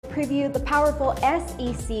preview the powerful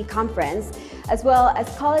SEC conference, as well as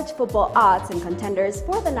college football odds and contenders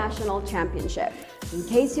for the national championship. In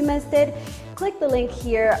case you missed it, click the link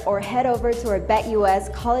here or head over to our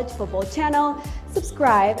BetUS college football channel,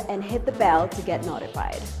 subscribe, and hit the bell to get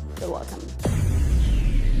notified. You're welcome.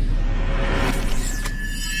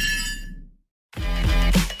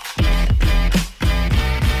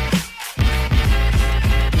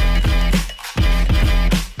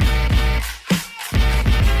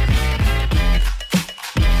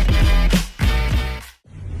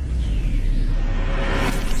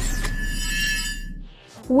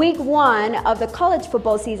 Week 1 of the college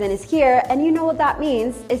football season is here, and you know what that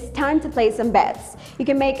means. It's time to play some bets. You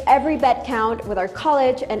can make every bet count with our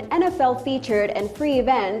college and NFL featured and free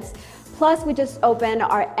events. Plus, we just opened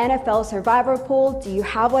our NFL Survivor pool. Do you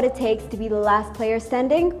have what it takes to be the last player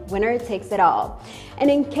standing? Winner takes it all. And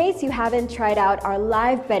in case you haven't tried out our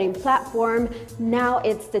live betting platform, now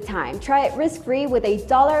it's the time. Try it risk-free with a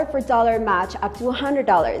dollar-for-dollar match up to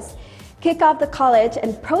 $100. Kick off the college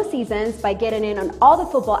and pro seasons by getting in on all the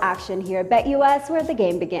football action here at BetUS, where the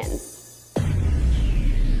game begins.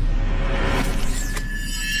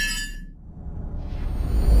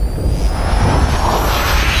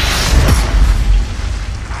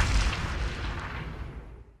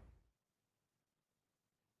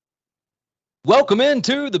 Welcome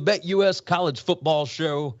into the BetUS College Football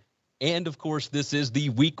Show. And of course, this is the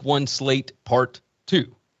Week 1 slate part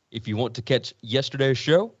 2. If you want to catch yesterday's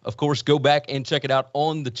show, of course, go back and check it out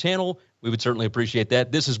on the channel. We would certainly appreciate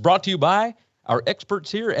that. This is brought to you by our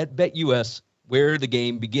experts here at BetUS, where the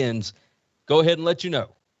game begins. Go ahead and let you know.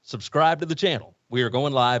 Subscribe to the channel. We are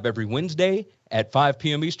going live every Wednesday at 5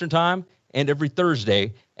 p.m. Eastern Time and every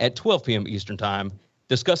Thursday at 12 p.m. Eastern Time,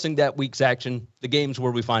 discussing that week's action, the games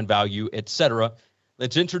where we find value, etc.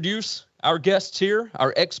 Let's introduce our guests here,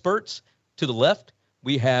 our experts. To the left,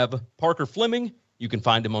 we have Parker Fleming. You can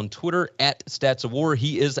find him on Twitter at StatsAwar.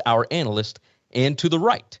 He is our analyst. And to the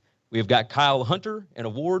right, we've got Kyle Hunter, an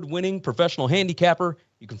award-winning professional handicapper.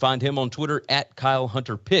 You can find him on Twitter at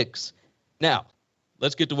KyleHunterPicks. Now,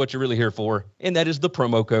 let's get to what you're really here for, and that is the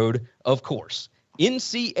promo code, of course.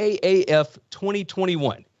 NCAAF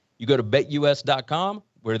 2021. You go to betus.com,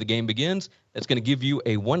 where the game begins. That's going to give you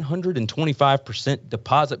a 125%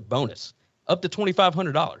 deposit bonus, up to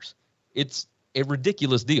 $2,500. It's a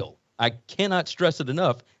ridiculous deal. I cannot stress it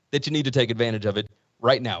enough that you need to take advantage of it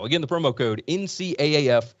right now. Again, the promo code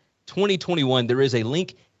NCAAF 2021. There is a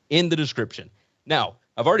link in the description. Now,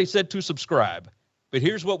 I've already said to subscribe, but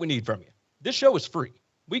here's what we need from you. This show is free.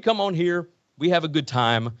 We come on here. We have a good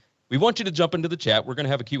time. We want you to jump into the chat. We're going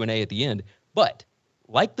to have a Q&A at the end. But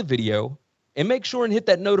like the video and make sure and hit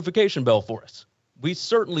that notification bell for us. We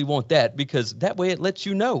certainly want that because that way it lets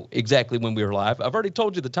you know exactly when we're live. I've already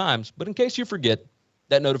told you the times, but in case you forget,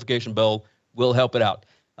 that notification bell will help it out.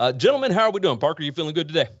 Gentlemen, how are we doing? Parker, you feeling good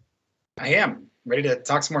today? I am. Ready to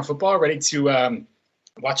talk some more football, ready to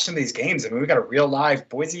watch some of these games. I mean, we got a real live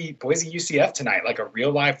Boise UCF tonight, like a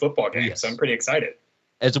real live football game. Yes. So I'm pretty excited.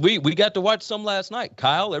 As we got to watch some last night.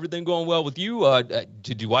 Kyle, everything going well with you?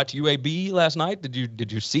 Did you watch UAB last night?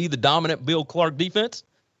 Did you see the dominant Bill Clark defense?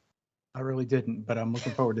 I really didn't, but I'm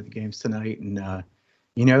looking forward to the games tonight. And,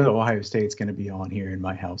 you know, Ohio State's going to be on here in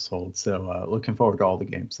my household. So looking forward to all the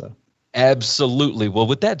games, though. Absolutely. Well,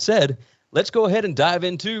 with that said, let's go ahead and dive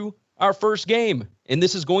into our first game. And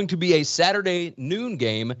this is going to be a Saturday noon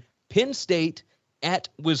game, Penn State at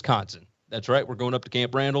Wisconsin. That's right. We're going up to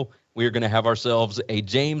Camp Randall. We are going to have ourselves a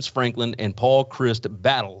James Franklin and Paul Chryst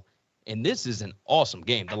battle. And this is an awesome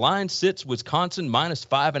game. The line sits Wisconsin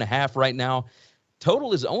 -5.5 right now.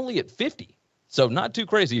 Total is only at 50. So not too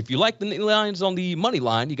crazy. If you like the lines on the money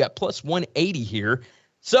line, you got +180 here.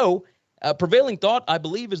 So prevailing thought, I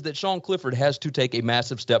believe, is that Sean Clifford has to take a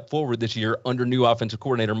massive step forward this year under new offensive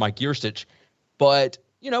coordinator Mike Yurcich. But,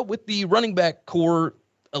 you know, with the running back core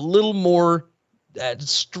a little more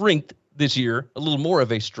strength this year, a little more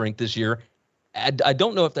of a strength this year, I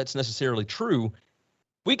don't know if that's necessarily true.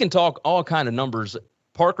 We can talk all kind of numbers.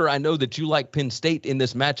 Parker, I know that you like Penn State in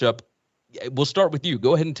this matchup. We'll start with you.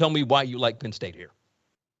 Go ahead and tell me why you like Penn State here.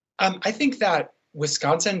 I think that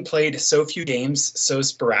Wisconsin played so few games so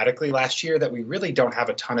sporadically last year that we really don't have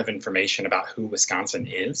a ton of information about who Wisconsin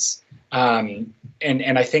is. And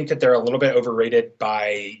I think that they're a little bit overrated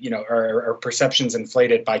by, you know, or perceptions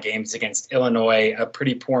inflated by games against Illinois, a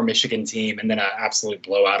pretty poor Michigan team, and then an absolute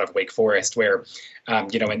blowout of Wake Forest where,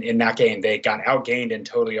 you know, in that game, they got outgained in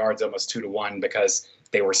total yards almost 2-1 because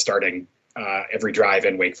they were starting every drive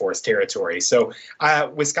in Wake Forest territory. So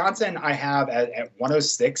Wisconsin, I have at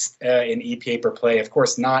 106 in EPA per play. Of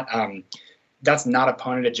course, not that's not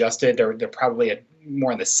opponent adjusted. They're probably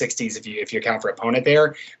more in the 60s if you account for opponent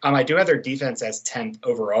there. I do have their defense as 10th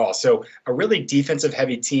overall. So a really defensive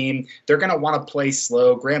heavy team. They're going to want to play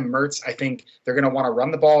slow. Graham Mertz, I think they're going to want to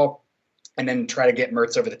run the ball and then try to get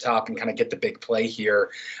Mertz over the top and kind of get the big play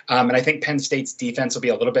here. And I think Penn State's defense will be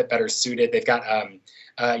a little bit better suited. They've got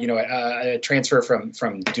a transfer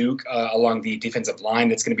from Duke along the defensive line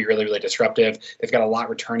that's going to be really, really disruptive. They've got a lot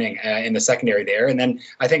returning in the secondary there. And then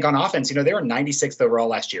I think on offense, they were 96th overall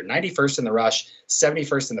last year, 91st in the rush,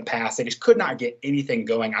 71st in the pass. They just could not get anything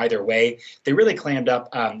going either way. They really clammed up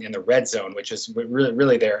in the red zone, which is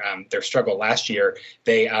really their struggle last year.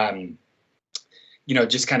 They,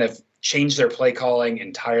 just kind of changed their play calling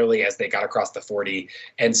entirely as they got across the 40.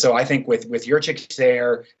 And so I think with Yurchik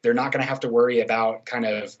there, they're not going to have to worry about kind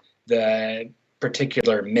of the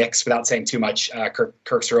particular mix without saying too much.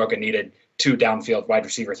 Kirk Soroka needed 2 downfield wide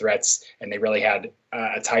receiver threats, and they really had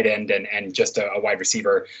a tight end and just a wide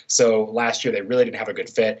receiver. So last year they really didn't have a good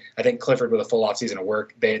fit. I think Clifford, with a full offseason of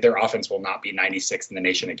work, their offense will not be 96th in the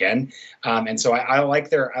nation again. And so I like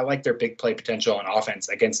their big play potential on offense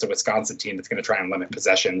against a Wisconsin team that's going to try and limit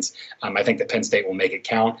possessions. I think that Penn State will make it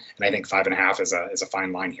count, and I think 5.5 is a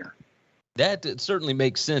fine line here. That certainly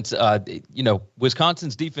makes sense.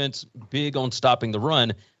 Wisconsin's defense big on stopping the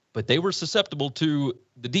run, but they were susceptible to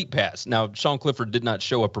the deep pass. Now, Sean Clifford did not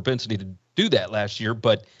show a propensity to do that last year,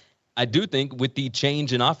 but I do think with the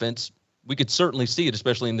change in offense, we could certainly see it,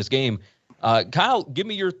 especially in this game. Kyle, give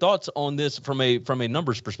me your thoughts on this from a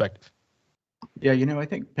numbers perspective. Yeah, I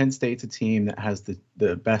think Penn State's a team that has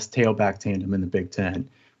the best tailback tandem in the Big Ten.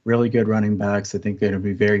 Really good running backs. I think they're going to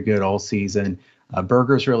be very good all season.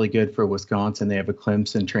 Berger's really good for Wisconsin. They have a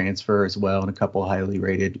Clemson transfer as well and a couple highly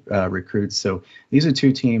rated recruits. So these are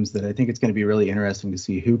 2 teams that I think it's going to be really interesting to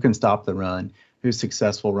see who can stop the run, who's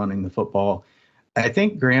successful running the football. I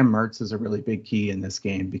think Graham Mertz is a really big key in this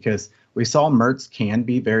game because we saw Mertz can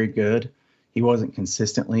be very good. He wasn't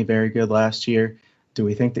consistently very good last year. Do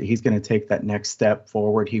we think that he's going to take that next step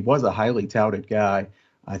forward? He was a highly touted guy.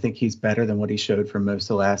 I think he's better than what he showed for most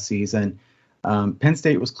of last season. Penn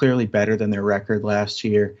State was clearly better than their record last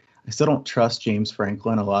year. I still don't trust James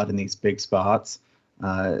Franklin a lot in these big spots.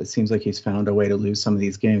 It seems like he's found a way to lose some of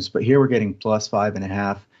these games, but here we're getting plus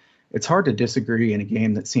 5.5. It's hard to disagree in a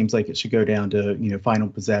game that seems like it should go down to, final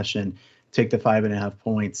possession, take the 5.5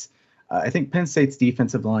 points. I think Penn State's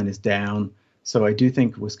defensive line is down, so I do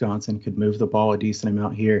think Wisconsin could move the ball a decent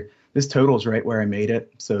amount here. This total is right where I made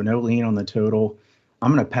it, so no lean on the total.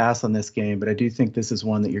 I'm going to pass on this game, but I do think this is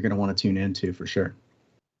one that you're going to want to tune into for sure.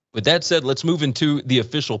 With that said, let's move into the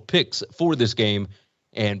official picks for this game.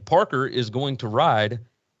 And Parker is going to ride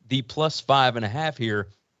the plus 5.5 here.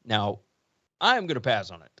 Now, I'm going to pass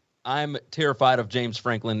on it. I'm terrified of James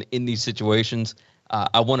Franklin in these situations.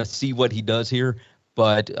 I want to see what he does here.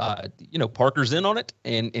 But, Parker's in on it,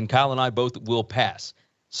 and Kyle and I both will pass.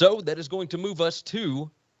 So that is going to move us to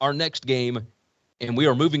our next game. And we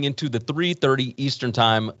are moving into the 3:30 Eastern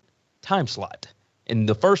time slot. And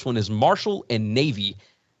the first one is Marshall and Navy.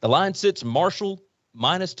 The line sits Marshall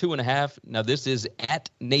minus 2.5. Now, this is at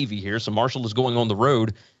Navy here, so Marshall is going on the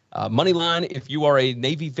road. Money line, if you are a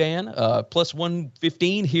Navy fan, plus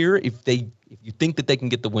 115 here if you think that they can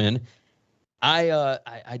get the win.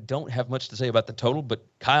 I don't have much to say about the total, but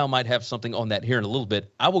Kyle might have something on that here in a little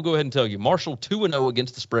bit. I will go ahead and tell you, Marshall 2-0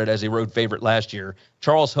 against the spread as a road favorite last year.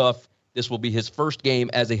 Charles Huff, this will be his first game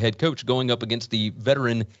as a head coach going up against the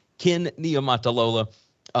veteran Ken Niumatalolo.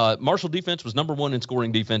 Marshall defense was number 1 in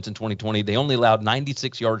scoring defense in 2020. They only allowed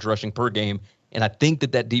 96 yards rushing per game, and I think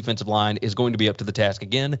that defensive line is going to be up to the task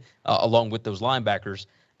again, along with those linebackers.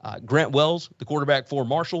 Grant Wells, the quarterback for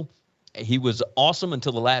Marshall, he was awesome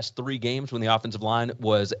until the last 3 games when the offensive line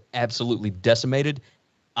was absolutely decimated.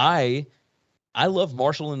 I love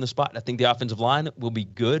Marshall in the spot. I think the offensive line will be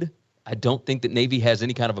good. I don't think that Navy has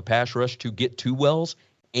any kind of a pass rush to get to Wells.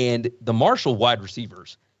 And the Marshall wide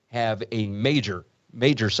receivers have a major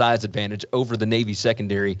size advantage over the Navy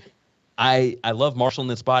secondary. I love Marshall in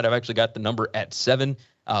this spot. I've actually got the number at 7.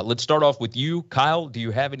 Let's start off with you, Kyle. Do you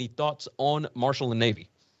have any thoughts on Marshall and Navy?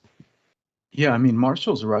 Yeah,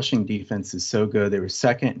 Marshall's rushing defense is so good. They were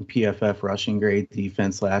 2nd in PFF rushing grade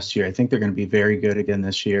defense last year. I think they're going to be very good again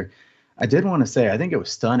this year. I did want to say, I think it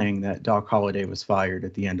was stunning that Doc Holliday was fired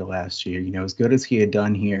at the end of last year. As good as he had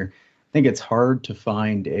done here, I think it's hard to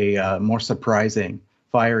find a more surprising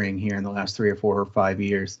firing here in the last 3 or 4 or 5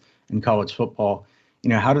 years in college football.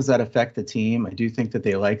 How does that affect the team? I do think that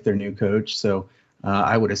they like their new coach, so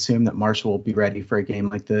I would assume that Marshall will be ready for a game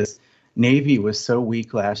like this. Navy was so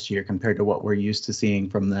weak last year compared to what we're used to seeing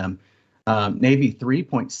from them. Navy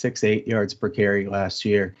 3.68 yards per carry last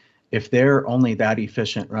year. if they're only that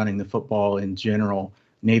efficient running the football in general,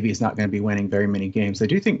 Navy is not going to be winning very many games. I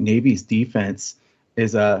do think Navy's defense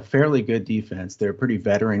is a fairly good defense. They're a pretty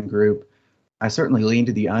veteran group. I certainly lean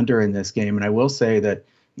to the under in this game. And I will say that,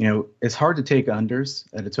 it's hard to take unders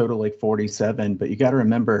at a total like 47, but you got to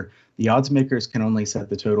remember the odds makers can only set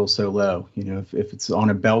the total so low. If it's on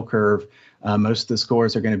a bell curve, most of the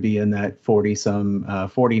scores are going to be in that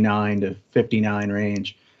 49 to 59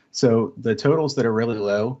 range. So the totals that are really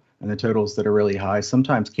low and the totals that are really high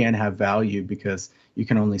sometimes can have value because you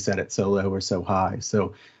can only set it so low or so high.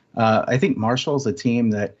 So I think Marshall's a team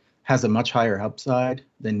that has a much higher upside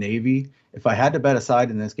than Navy. If I had to bet a side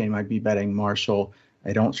in this game, I'd be betting Marshall.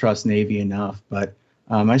 I don't trust Navy enough, but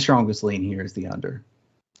my strongest lean here is the under.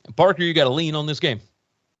 Parker, you got to lean on this game.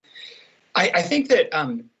 I think that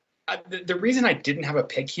the reason I didn't have a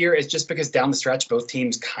pick here is just because down the stretch, both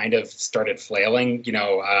teams kind of started flailing.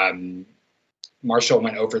 Marshall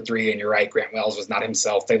went over 3, and you're right, Grant Wells was not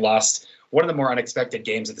himself. They lost one of the more unexpected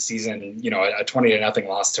games of the season, a 20-0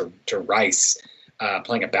 loss to Rice,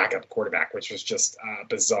 playing a backup quarterback, which was just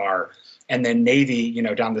bizarre. And then Navy,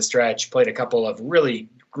 down the stretch, played a couple of really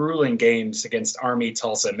grueling games against Army,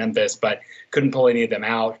 Tulsa, Memphis, but couldn't pull any of them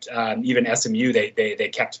out. Even SMU,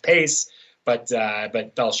 they kept pace, but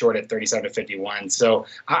fell short at 37-51. So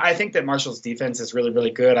I think that Marshall's defense is really,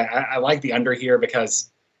 really good. I like the under here because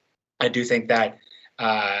I do think that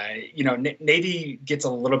Navy gets a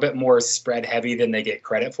little bit more spread heavy than they get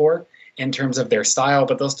credit for in terms of their style,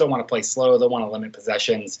 but they'll still want to play slow. They'll want to limit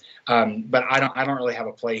possessions. But I don't really have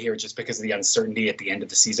a play here just because of the uncertainty at the end of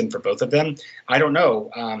the season for both of them. I don't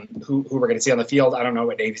know who we're going to see on the field. I don't know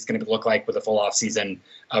what Navy's going to look like with a full off season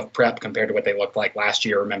of prep compared to what they looked like last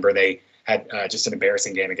year. Remember, they had just an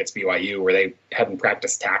embarrassing game against BYU where they hadn't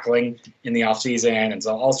practiced tackling in the offseason, and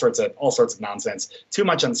so all sorts of nonsense. Too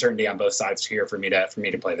much uncertainty on both sides here for me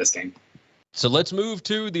to play this game. So let's move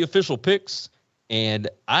to the official picks, and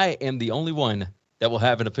I am the only one that will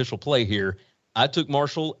have an official play here. I took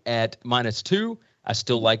Marshall at -2. I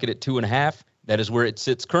still like it at 2.5. That is where it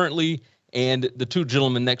sits currently, and the two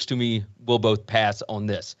gentlemen next to me will both pass on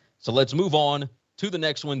this. So let's move on to the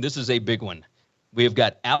next one. This is a big one. We have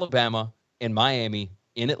got Alabama and Miami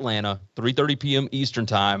in Atlanta, 3:30 p.m. Eastern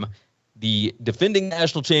time. The defending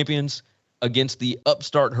national champions against the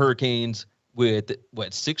upstart Hurricanes with,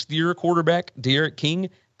 sixth-year quarterback D'Eriq King.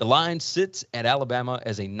 The line sits at Alabama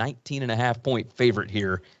as a 19.5-point favorite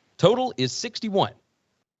here. Total is 61.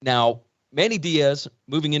 Now, Manny Diaz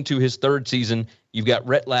moving into his third season. You've got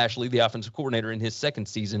Rhett Lashley, the offensive coordinator, in his second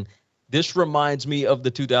season. This reminds me of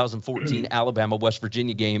the 2014 Alabama-West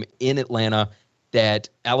Virginia game in Atlanta, that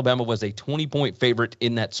Alabama was a 20-point favorite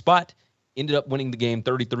in that spot, ended up winning the game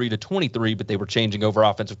 33-23, but they were changing over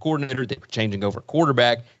offensive coordinator. They were changing over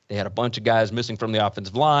quarterback. They had a bunch of guys missing from the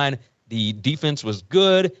offensive line. The defense was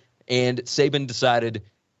good, and Saban decided,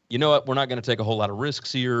 you know what, we're not going to take a whole lot of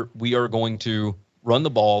risks here. We are going to run the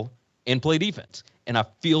ball and play defense. And I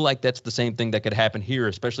feel like that's the same thing that could happen here,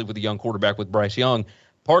 especially with a young quarterback with Bryce Young.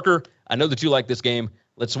 Parker, I know that you like this game.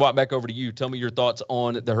 Let's swap back over to you. Tell me your thoughts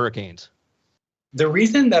on the Hurricanes. The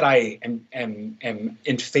reason that I am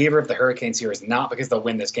in favor of the Hurricanes here is not because they'll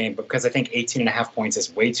win this game, but because I think 18.5 points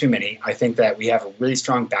is way too many. I think that we have a really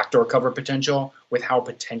strong backdoor cover potential with how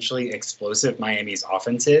potentially explosive Miami's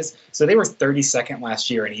offense is. So they were 32nd last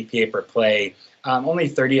year in EPA per play, only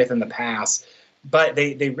 30th in the pass, but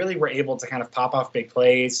they really were able to kind of pop off big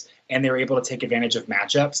plays, and they were able to take advantage of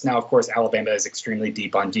matchups. Now, of course, Alabama is extremely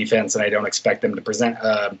deep on defense, and I don't expect them to present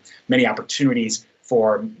many opportunities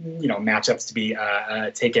for matchups to be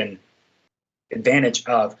taken advantage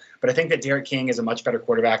of. But I think that D'Eriq King is a much better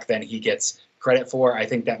quarterback than he gets credit for. I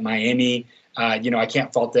think that Miami, I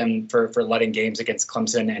can't fault them for letting games against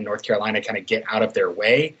Clemson and North Carolina kind of get out of their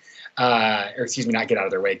way, not get out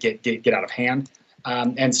of their way, get out of hand.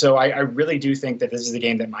 And so I really do think that this is a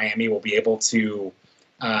game that Miami will be able to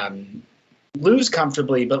lose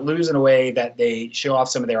comfortably, but lose in a way that they show off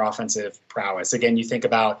some of their offensive prowess. Again, you think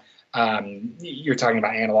about, you're talking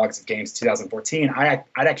about analogs of games 2014. I'd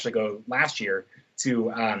actually go last year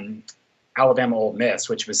to Alabama Ole Miss,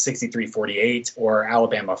 which was 63-48, or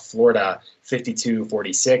Alabama Florida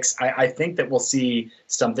 52-46. I think that we'll see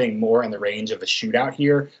something more in the range of a shootout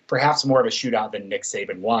here, perhaps more of a shootout than Nick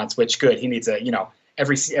Saban wants. Which good, he needs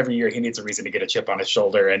every year he needs a reason to get a chip on his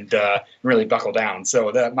shoulder and really buckle down. So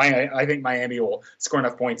I think Miami will score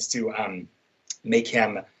enough points to make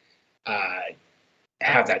him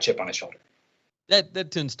have that chip on his shoulder.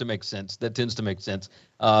 That tends to make sense.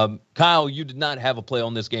 Kyle, you did not have a play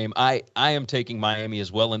on this game. I am taking Miami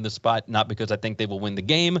as well in this spot, not because I think they will win the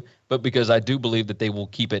game, but because I do believe that they will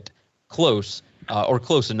keep it close or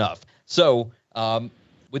close enough. So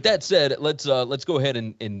with that said, let's go ahead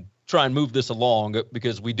and try and move this along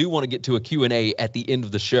because we do want to get to a Q&A at the end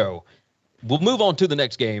of the show. We'll move on to the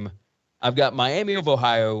next game. I've got Miami of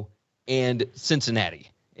Ohio and Cincinnati.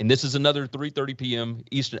 And this is another 3:30 p.m.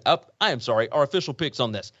 Eastern. Our official picks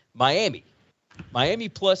on this. Miami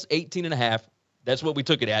plus 18.5. That's what we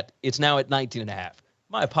took it at. It's now at 19.5.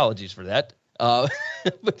 My apologies for that.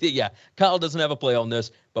 But yeah, Kyle doesn't have a play on this,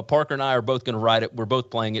 but Parker and I are both going to ride it. We're both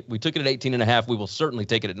playing it. We took it at 18.5. We will certainly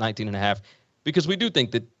take it at 19.5 because we do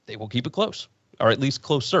think that they will keep it close, or at least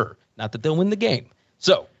closer. Not that they'll win the game.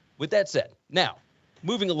 So with that said, now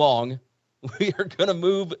moving along, we are going to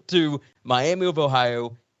move to Miami of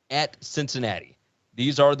Ohio at Cincinnati.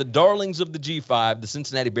 These are the darlings of the G5, the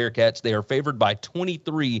Cincinnati Bearcats. They are favored by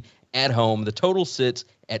 23 at home. The total sits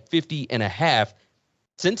at 50.5.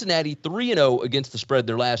 Cincinnati 3-0 against the spread,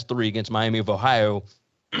 their last three against Miami of Ohio.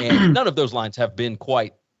 And none of those lines have been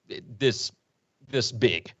quite this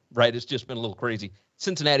big, right? It's just been a little crazy.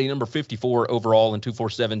 Cincinnati, number 54 overall in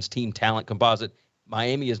 247's team talent composite.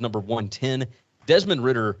 Miami is number 110. Desmond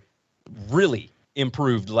Ridder really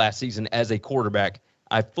improved last season as a quarterback.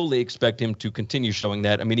 I fully expect him to continue showing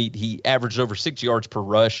that. I mean, he averaged over 6 yards per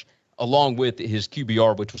rush, along with his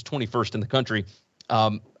QBR, which was 21st in the country.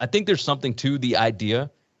 I think there's something to the idea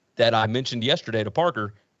that I mentioned yesterday to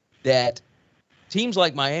Parker that teams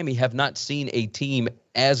like Miami have not seen a team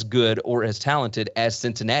as good or as talented as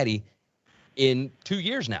Cincinnati in 2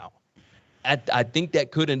 years now. I think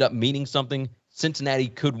that could end up meaning something. Cincinnati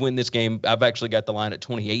could win this game. I've actually got the line at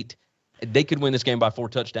 28. They could win this game by 4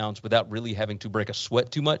 touchdowns without really having to break a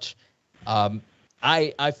sweat too much.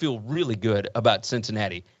 I feel really good about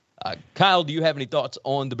Cincinnati. Kyle, do you have any thoughts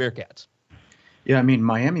on the Bearcats? Yeah, I mean,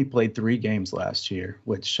 Miami played 3 games last year,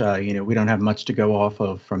 which, we don't have much to go off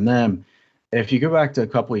of from them. If you go back to a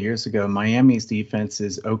couple of years ago, Miami's defense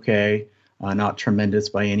is okay, not tremendous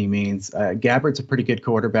by any means. Gabbard's a pretty good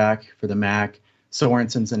quarterback for the MAC.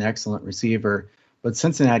 Sorensen's an excellent receiver. But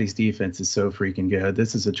Cincinnati's defense is so freaking good.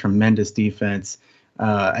 This is a tremendous defense.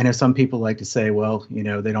 I know some people like to say, well,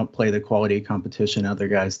 they don't play the quality of competition other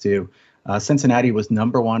guys do. Cincinnati was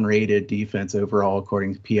number 1 rated defense overall,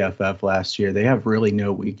 according to PFF last year. They have really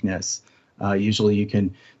no weakness. Usually you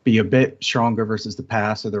can be a bit stronger versus the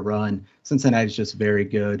pass or the run. Cincinnati's just very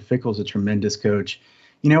good. Fickell's a tremendous coach.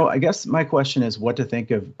 I guess my question is what to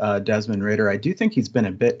think of Desmond Ridder. I do think he's been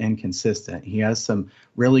a bit inconsistent. He has some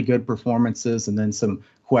really good performances and then some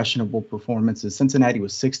questionable performances. Cincinnati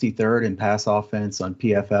was 63rd in pass offense on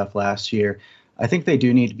PFF last year. I think they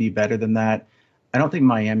do need to be better than that. I don't think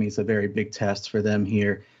Miami's a very big test for them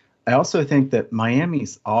here. I also think that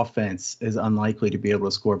Miami's offense is unlikely to be able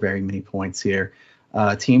to score very many points here.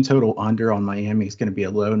 Team total under on Miami is going to be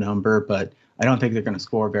a low number, but I don't think they're going to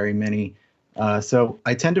score very many. So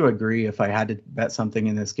I tend to agree. If I had to bet something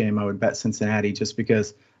in this game, I would bet Cincinnati just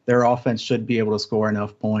because their offense should be able to score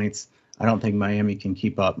enough points. I don't think Miami can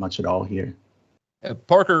keep up much at all here.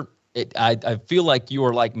 Parker, I feel like you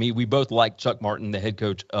are like me. We both like Chuck Martin, the head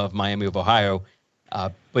coach of Miami of Ohio.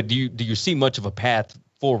 But do you see much of a path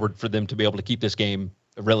forward for them to be able to keep this game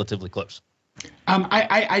relatively close?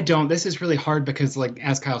 I don't. This is really hard because, like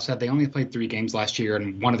as Kyle said, they only played 3 games last year,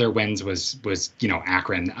 and one of their wins was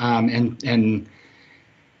Akron. Again,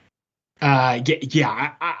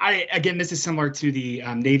 this is similar to the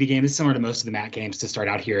Navy game. This is similar to most of the MAC games to start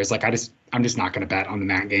out here. Is like I'm just not going to bet on the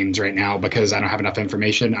MAC games right now because I don't have enough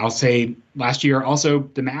information. I'll say last year also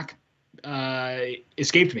the MAC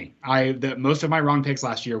escaped me. Most of my wrong picks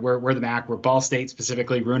last year were the MAC, were Ball State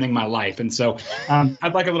specifically ruining my life. And so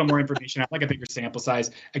I'd like a little more information. I'd like a bigger sample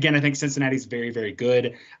size. Again, I think Cincinnati's very, very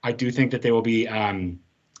good. I do think that they will be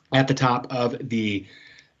at the top of the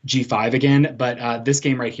G5 again. But this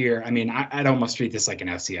game right here, I mean, I'd almost treat this like an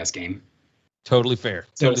FCS game. Totally fair.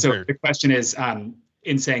 So the question is,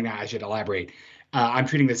 in saying that, I should elaborate. I'm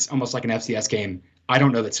treating this almost like an FCS game. I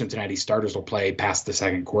don't know that Cincinnati starters will play past the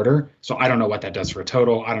second quarter, so I don't know what that does for a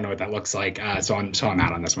total. I don't know what that looks like, so I'm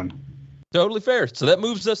out on this one. Totally fair. So that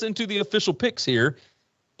moves us into the official picks here.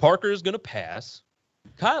 Parker is going to pass,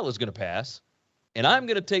 Kyle is going to pass, and I'm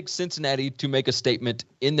going to take Cincinnati to make a statement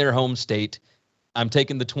in their home state. I'm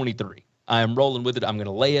taking the 23. I am rolling with it. I'm going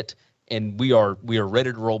to lay it, and we are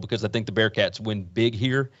ready to roll because I think the Bearcats win big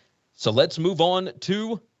here. So let's move on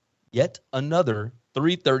to yet another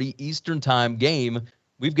 3:30 Eastern time game.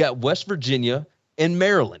 We've got West Virginia and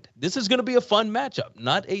Maryland. This is going to be a fun matchup.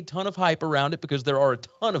 Not a ton of hype around it because there are a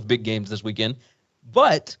ton of big games this weekend.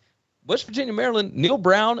 But West Virginia, Maryland, Neil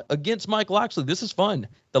Brown against Mike Locksley. This is fun.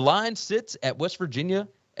 The line sits at West Virginia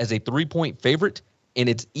as a 3-point favorite, and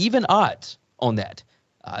it's even odds on that.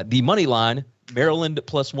 The money line, Maryland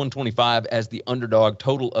plus 125 as the underdog,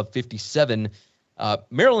 total of 57.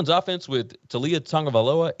 Maryland's offense with Talia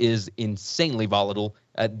Tagovailoa is insanely volatile.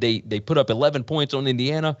 They put up 11 points on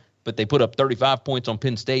Indiana, but they put up 35 points on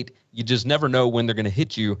Penn State. You just never know when they're going to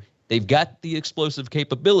hit you. They've got the explosive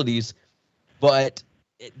capabilities, but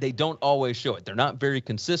they don't always show it. They're not very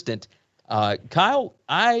consistent. Kyle,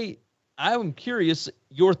 I'm curious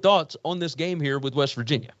your thoughts on this game here with West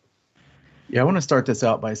Virginia. Yeah, I want to start this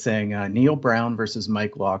out by saying Neil Brown versus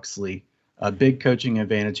Mike Locksley. A big coaching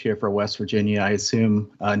advantage here for West Virginia. I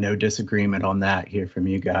assume no disagreement on that here from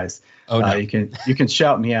you guys. Oh, no. You can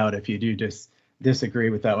shout me out if you do disagree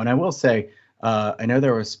with that one. I will say, I know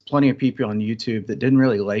there was plenty of people on YouTube that didn't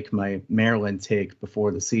really like my Maryland take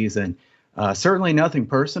before the season. Certainly nothing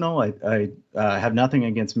personal. I have nothing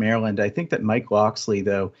against Maryland. I think that Mike Locksley,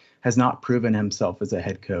 though, has not proven himself as a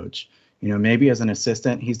head coach. Maybe as an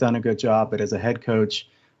assistant, he's done a good job, but as a head coach,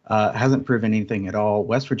 hasn't proven anything at all.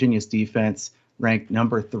 West Virginia's defense ranked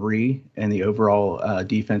number 3 in the overall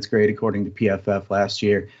defense grade, according to PFF last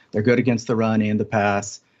year. They're good against the run and the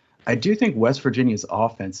pass. I do think West Virginia's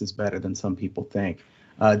offense is better than some people think.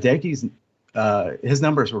 Doege's his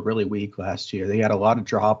numbers were really weak last year. They had a lot of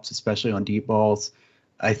drops, especially on deep balls.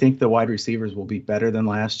 I think the wide receivers will be better than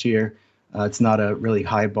last year. It's not a really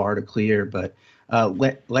high bar to clear, but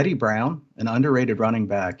Letty Brown, an underrated running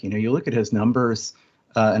back, you look at his numbers,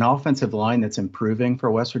 an offensive line that's improving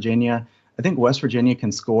for West Virginia. I think West Virginia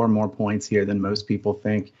can score more points here than most people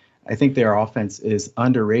think. I think their offense is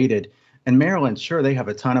underrated. And Maryland, sure, they have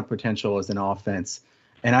a ton of potential as an offense.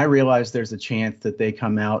 And I realize there's a chance that they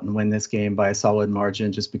come out and win this game by a solid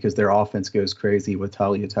margin just because their offense goes crazy with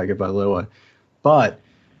Talia Tagovailoa. But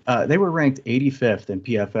they were ranked 85th in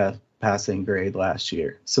PFF passing grade last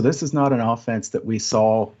year. So this is not an offense that we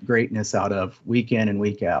saw greatness out of week in and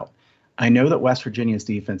week out. I know that West Virginia's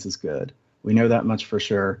defense is good. We know that much for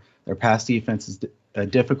sure. Their pass defense is a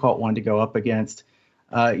difficult one to go up against.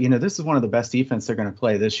 This is one of the best defense they're going to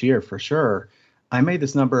play this year for sure. I made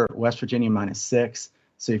this number West Virginia -6.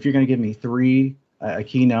 So if you're going to give me 3, a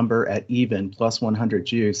key number at even plus 100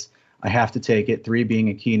 juice, I have to take it. 3 being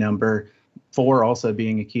a key number, 4 also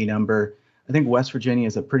being a key number. I think West Virginia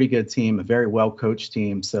is a pretty good team, a very well-coached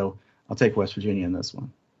team. So I'll take West Virginia in this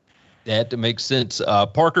one. That makes sense.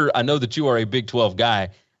 Parker, I know that you are a Big 12 guy.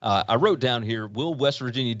 I wrote down here, will West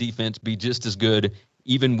Virginia defense be just as good,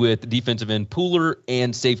 even with defensive end Pooler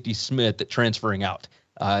and safety Smith transferring out?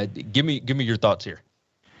 Give me your thoughts here.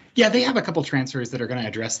 Yeah, they have a couple transfers that are going to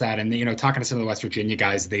address that. And, talking to some of the West Virginia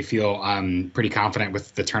guys, they feel pretty confident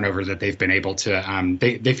with the turnover that they've been able to.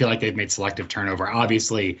 They feel like they've made selective turnover.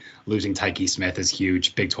 Obviously, losing Tyke Smith is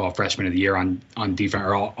huge. Big 12 freshman of the year on defense,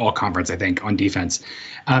 or all conference, I think, on defense.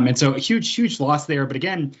 And so a huge loss there. But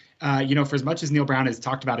again, for as much as Neil Brown has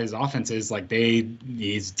talked about his offenses, like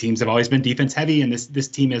these teams have always been defense heavy, and this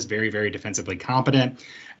team is very, very defensively competent.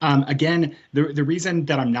 Again, the reason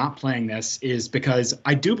that I'm not playing this is because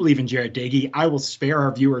I do believe in Jarret Doege. I will spare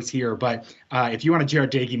our viewers here, but if you want a Jarret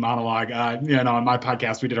Doege monologue, on my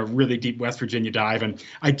podcast, we did a really deep West Virginia dive, and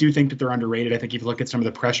I do think that they're underrated. I think if you look at some of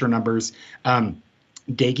the pressure numbers,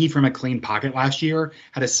 Doege from a clean pocket last year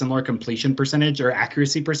had a similar completion percentage or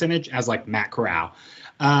accuracy percentage as like Matt Corral.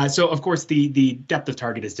 So, of course, the depth of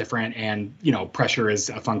target is different, and, pressure is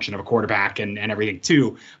a function of a quarterback and everything,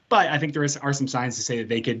 too. But I think there are some signs to say that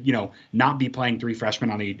they could, not be playing 3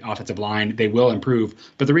 freshmen on the offensive line. They will improve.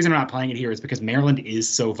 But the reason I'm not playing it here is because Maryland is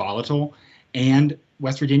so volatile, and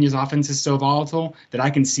West Virginia's offense is so volatile that I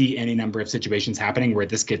can see any number of situations happening where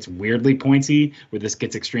this gets weirdly pointy, where this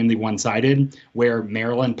gets extremely one-sided, where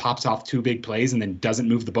Maryland pops off 2 big plays and then doesn't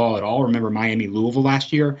move the ball at all. Remember Miami-Louisville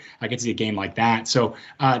last year? I could see a game like that. So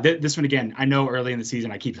this one, again, I know early in the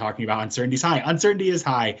season I keep talking about uncertainty is high. Uncertainty is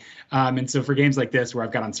high. And so for games like this where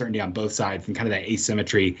I've got uncertainty on both sides and kind of that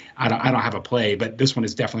asymmetry, I don't have a play. But this one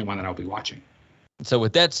is definitely one that I'll be watching. So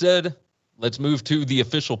with that said, let's move to the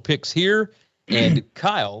official picks here. And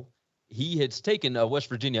Kyle, he has taken West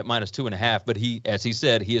Virginia at -2.5, but as he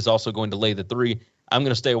said, he is also going to lay the 3. I'm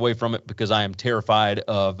going to stay away from it because I am terrified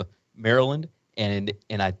of Maryland, and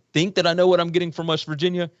I think that I know what I'm getting from West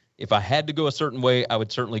Virginia. If I had to go a certain way, I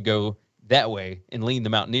would certainly go that way and lean the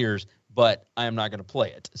Mountaineers, but I am not going to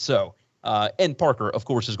play it. So, and Parker, of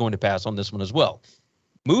course, is going to pass on this one as well.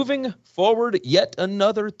 Moving forward, yet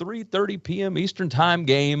another 3:30 p.m. Eastern time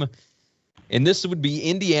game. And this would be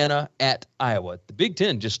Indiana at Iowa. The Big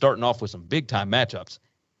Ten just starting off with some big-time matchups.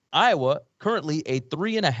 Iowa currently a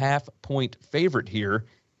 3.5-point favorite here.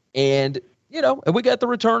 And, we got the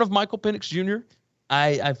return of Michael Penix Jr.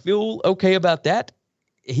 I feel okay about that.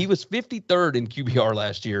 He was 53rd in QBR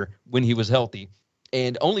last year when he was healthy.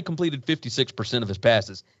 and only completed 56% of his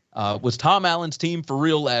passes. Was Tom Allen's team for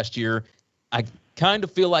real last year? I kind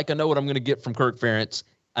of feel like I know what I'm going to get from Kirk Ferentz.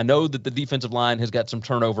 I know that the defensive line has got some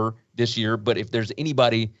turnover this year, but if there's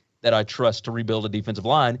anybody that I trust to rebuild a defensive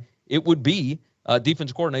line, it would be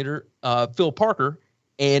defensive coordinator Phil Parker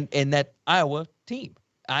and that Iowa team.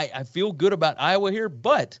 I feel good about Iowa here,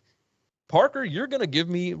 but Parker, you're going to give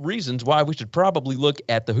me reasons why we should probably look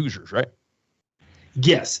at the Hoosiers, right?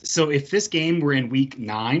 Yes. So if this game were in week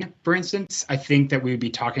 9, for instance, I think that we would be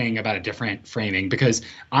talking about a different framing, because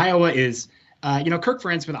Iowa is, Kirk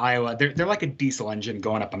Ferentz with Iowa, they're like a diesel engine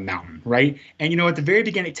going up a mountain, right? And, at the very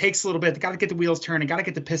beginning, it takes a little bit. They got to get the wheels turning, got to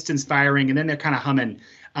get the pistons firing, and then they're kind of humming.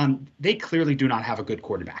 They clearly do not have a good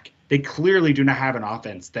quarterback. They clearly do not have an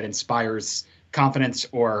offense that inspires confidence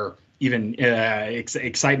or even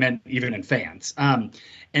excitement, even in fans.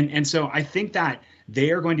 And so I think that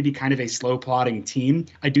they are going to be kind of a slow plodding team.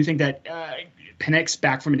 I do think that Penix,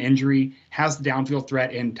 back from an injury, has the downfield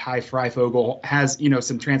threat in Ty Freifogel, has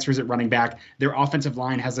some transfers at running back. Their offensive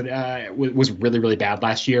line was really, really bad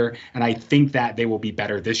last year, and I think that they will be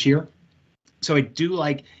better this year. So I do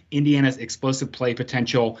like Indiana's explosive play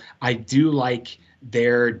potential. I do like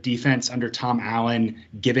their defense under Tom Allen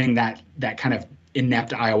giving that kind of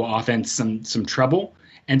inept Iowa offense some trouble.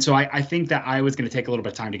 And so I think that Iowa's going to take a little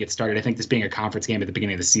bit of time to get started. I think this being a conference game at the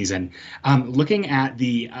beginning of the season. Looking at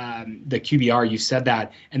the QBR, you said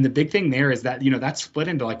that, and the big thing there is that that's split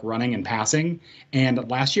into like running and passing. And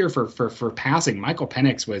last year for passing, Michael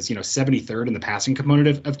Penix was 73rd in the passing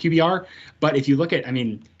component of QBR. But if you look at,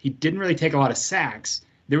 he didn't really take a lot of sacks.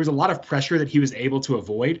 There was a lot of pressure that he was able to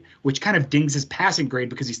avoid, which kind of dings his passing grade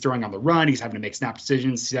because he's throwing on the run, he's having to make snap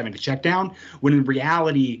decisions, he's having to check down, when in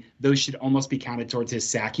reality, those should almost be counted towards his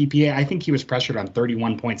sack EPA. I think he was pressured on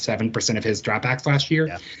 31.7% of his dropbacks last year.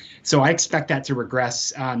 Yeah. So I expect that to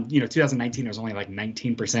regress. 2019 was only like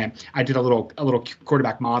 19%. I did a little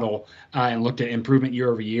quarterback model and looked at improvement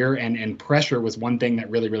year over year, and pressure was one thing that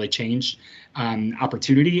really, really changed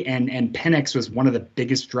opportunity. And Penix was one of the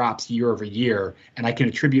biggest drops year over year, and I can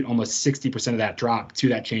attribute almost 60% of that drop to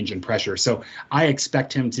that change in pressure. So I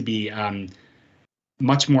expect him to be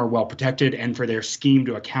much more well protected, and for their scheme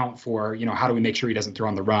to account for, how do we make sure he doesn't throw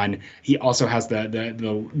on the run? He also has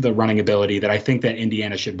the running ability that I think that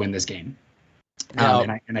Indiana should win this game.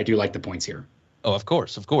 And I do like the points here. Oh, of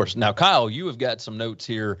course. Now, Kyle, you have got some notes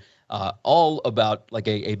here all about like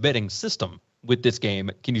a betting system with this game.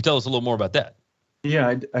 Can you tell us a little more about that?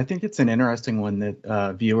 Yeah, I think it's an interesting one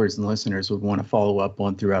that viewers and listeners would want to follow up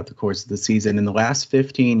on throughout the course of the season. In the last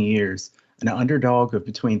 15 years, an underdog of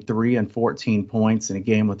between 3 and 14 points in a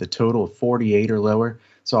game with a total of 48 or lower.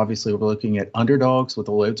 So obviously we're looking at underdogs with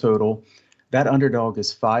a low total. That underdog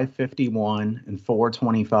is 551 and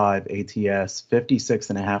 425 ATS,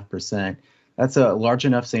 56.5%. That's a large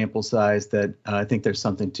enough sample size that I think there's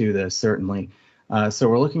something to this, certainly. So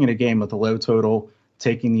we're looking at a game with a low total,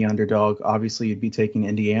 taking the underdog. Obviously, you'd be taking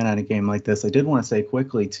Indiana in a game like this. I did want to say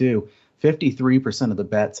quickly, too, 53% of the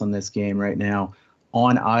bets on this game right now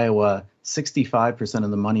on Iowa, 65%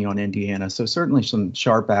 of the money on Indiana. So certainly some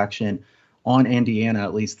sharp action on Indiana,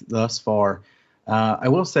 at least thus far. I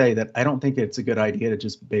will say that I don't think it's a good idea to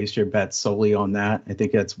just base your bets solely on that. I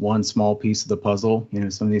think that's one small piece of the puzzle.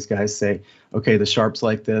 Some of these guys say, okay, the sharps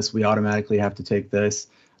like this, we automatically have to take this.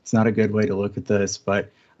 It's not a good way to look at this,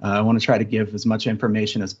 but I want to try to give as much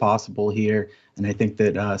information as possible here. And I think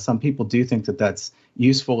that some people do think that that's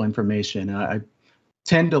useful information. I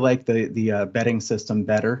tend to like the betting system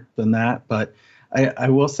better than that, but I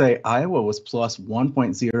will say Iowa was plus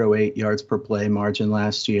 1.08 yards per play margin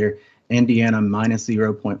last year. Indiana minus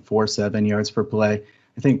 0.47 yards per play.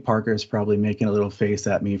 I think Parker's probably making a little face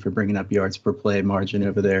at me for bringing up yards per play margin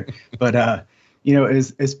over there. But,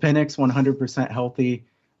 is Penix 100% healthy?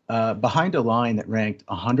 Behind a line that ranked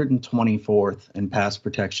 124th in pass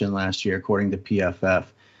protection last year, according to PFF.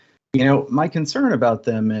 My concern about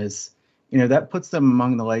them is, that puts them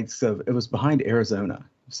among the likes of, it was behind Arizona.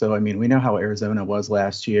 So, we know how Arizona was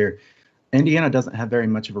last year. Indiana doesn't have very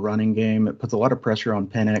much of a running game. It puts a lot of pressure on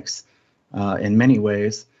Penix in many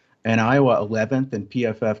ways. And Iowa 11th in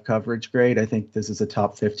PFF coverage grade. I think this is a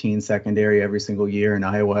top 15 secondary every single year in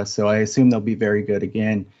Iowa. So I assume they'll be very good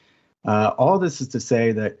again. All this is to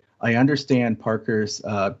say that I understand Parker's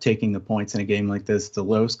taking the points in a game like this. It's a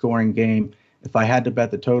low-scoring game. If I had to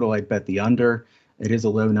bet the total, I'd bet the under. It is a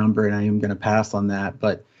low number, and I am going to pass on that.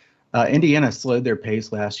 But Indiana slowed their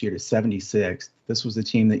pace last year to 76th. This was a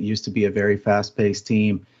team that used to be a very fast-paced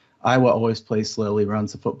team. Iowa always plays slowly,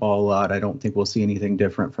 runs the football a lot. I don't think we'll see anything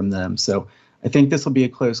different from them. So I think this will be a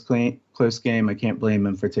close game. I can't blame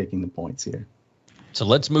them for taking the points here. So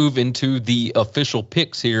let's move into the official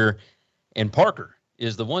picks here. And Parker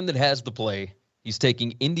is the one that has the play. He's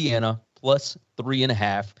taking Indiana plus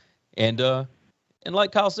 3.5. And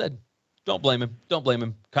like Kyle said, don't blame him. Don't blame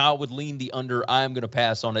him. Kyle would lean the under. I am going to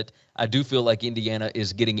pass on it. I do feel like Indiana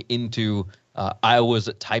is getting into Iowa's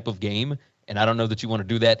type of game, and I don't know that you want to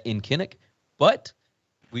do that in Kinnick, but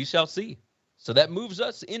we shall see. So that moves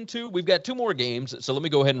us into, we've got 2 more games. So let me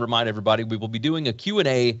go ahead and remind everybody, we will be doing a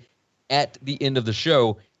Q&A at the end of the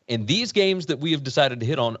show. And these games that we have decided to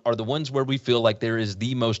hit on are the ones where we feel like there is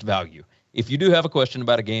the most value. If you do have a question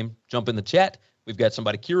about a game, jump in the chat. We've got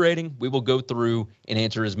somebody curating. We will go through and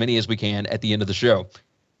answer as many as we can at the end of the show.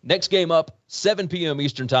 Next game up, 7 p.m.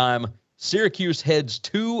 Eastern Time. Syracuse heads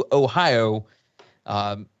to Ohio.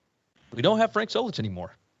 We don't have Frank Solich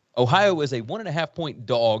anymore. Ohio is a 1.5-point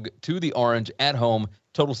dog to the Orange at home.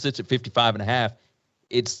 Total sits at 55.5.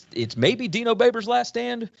 It's maybe Dino Babers' last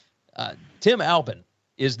stand. Tim Albin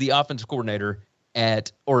is the offensive coordinator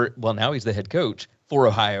now he's the head coach for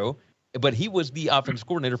Ohio, but he was the offensive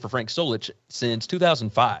coordinator for Frank Solich since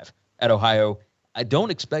 2005 at Ohio. I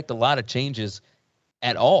don't expect a lot of changes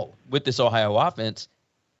at all with this Ohio offense.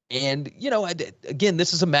 And, again,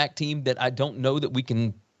 this is a MAC team that I don't know that we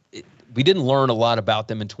didn't learn a lot about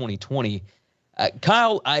them in 2020.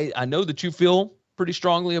 Kyle, I know that you feel pretty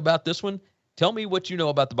strongly about this one. Tell me what you know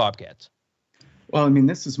about the Bobcats. Well, I mean,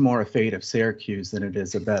 this is more a fate of Syracuse than it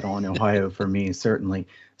is a bet on Ohio for me, certainly.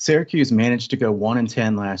 Syracuse managed to go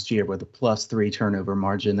 1-10 last year with a +3 turnover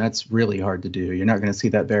margin. That's really hard to do. You're not going to see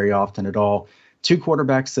that very often at all. 2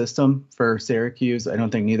 quarterback system for Syracuse. I don't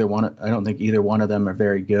think either one of them are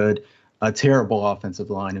very good. A terrible offensive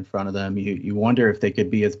line in front of them. You wonder if they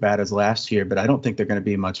could be as bad as last year, but I don't think they're going to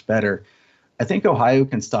be much better. I think Ohio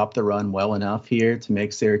can stop the run well enough here to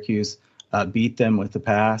make Syracuse beat them with the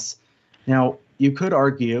pass. Now, you could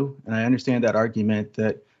argue, and I understand that argument,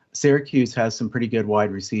 that Syracuse has some pretty good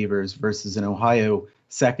wide receivers versus an Ohio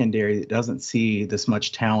secondary that doesn't see this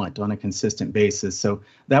much talent on a consistent basis. So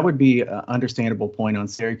that would be an understandable point on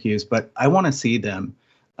Syracuse, but I want to see them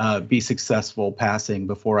be successful passing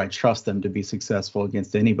before I trust them to be successful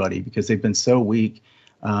against anybody because they've been so weak.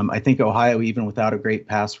 I think Ohio, even without a great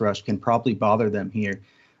pass rush, can probably bother them here.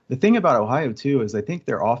 The thing about Ohio, too, is I think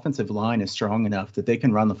their offensive line is strong enough that they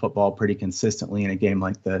can run the football pretty consistently in a game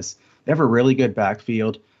like this. They have a really good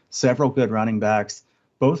backfield, several good running backs.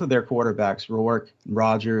 Both of their quarterbacks, Rourke and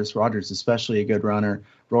Rogers especially a good runner,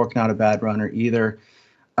 Rourke not a bad runner either.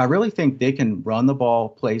 I really think they can run the ball,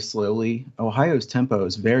 play slowly. Ohio's tempo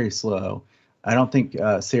is very slow. I don't think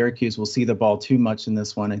Syracuse will see the ball too much in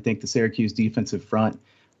this one. I think the Syracuse defensive front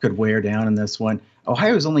could wear down in this one.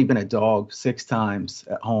 Ohio's only been a dog 6 times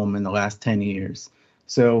at home in the last 10 years.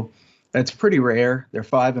 So that's pretty rare. They're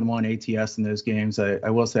 5-1 ATS in those games. I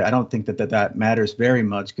will say I don't think that matters very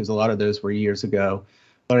much because a lot of those were years ago.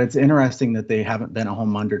 But it's interesting that they haven't been a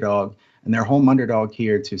home underdog, and they're home underdog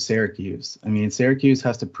here to Syracuse. I mean, Syracuse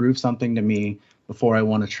has to prove something to me before I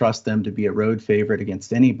want to trust them to be a road favorite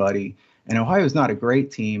against anybody. And Ohio's not a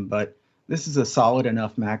great team, but this is a solid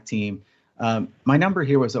enough MAC team. My number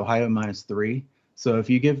here was Ohio -3. So if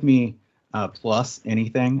you give me plus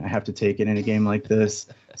anything, I have to take it in a game like this.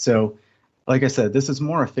 So like I said, this is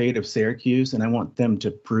more a fate of Syracuse, and I want them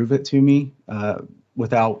to prove it to me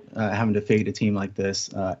without having to fade a team like this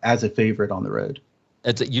as a favorite on the road.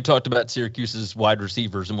 You talked about Syracuse's wide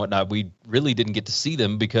receivers and whatnot. We really didn't get to see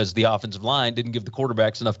them because the offensive line didn't give the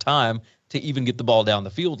quarterbacks enough time to even get the ball down the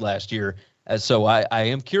field last year. So I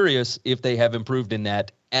am curious if they have improved in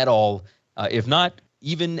that at all. If not,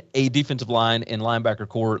 even a defensive line and linebacker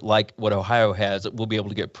core like what Ohio has will be able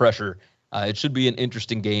to get pressure. It should be an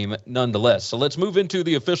interesting game nonetheless. So let's move into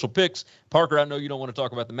the official picks. Parker, I know you don't want to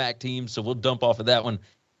talk about the MAC teams, so we'll dump off of that one.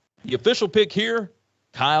 The official pick here,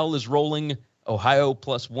 Kyle is rolling Ohio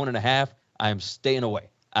 +1.5. I am staying away.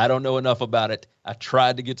 I don't know enough about it. I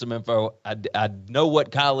tried to get some info. I know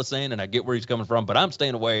what Kyle is saying, and I get where he's coming from, but I'm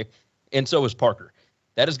staying away, and so is Parker.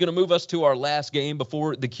 That is going to move us to our last game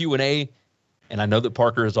before the Q&A, and I know that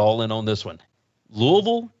Parker is all in on this one.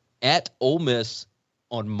 Louisville at Ole Miss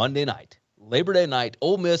on Monday night. Labor Day night,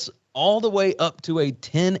 Ole Miss all the way up to a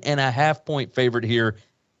 10.5-point favorite here.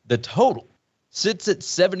 The total sits at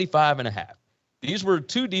 75.5. These were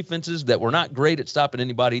two defenses that were not great at stopping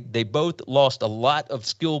anybody. They both lost a lot of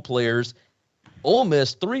skill players. Ole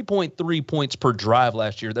Miss, 3.3 points per drive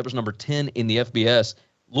last year. That was number 10 in the FBS.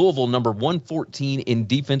 Louisville, number 114 in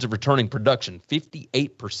defensive returning production,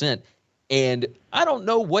 58%. And I don't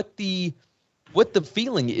know what the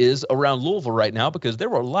feeling is around Louisville right now, because there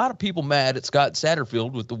were a lot of people mad at Scott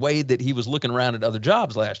Satterfield with the way that he was looking around at other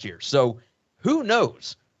jobs last year. So who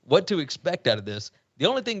knows what to expect out of this. The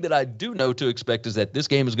only thing that I do know to expect is that this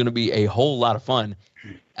game is going to be a whole lot of fun.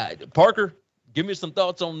 Parker, give me some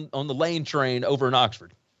thoughts on the Lane train over in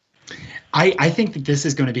Oxford. I think that this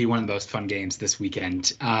is going to be one of the most fun games this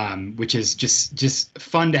weekend, which is just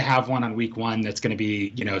fun to have one on week one that's going to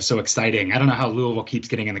be, so exciting. I don't know how Louisville keeps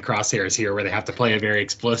getting in the crosshairs here where they have to play a very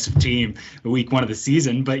explosive team week one of the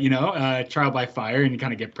season, but, trial by fire, and you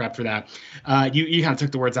kind of get prepped for that. You kind of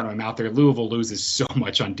took the words out of my mouth there. Louisville loses so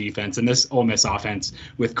much on defense, and this Ole Miss offense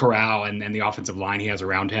with Corral and the offensive line he has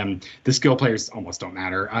around him, the skill players almost don't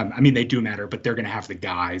matter. They do matter, but they're going to have the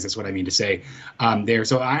guys, is what I mean to say there.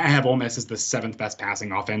 So I have Ole Miss as the 7th best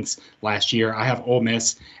passing offense last year. I have Ole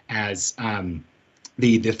Miss as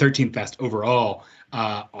the 13th best overall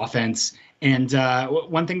offense. And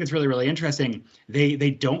one thing that's really, really interesting,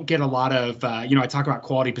 they don't get a lot of, I talk about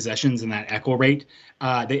quality possessions and that echo rate.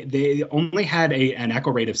 They only had an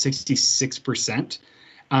echo rate of 66%.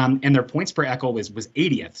 And their points per echo was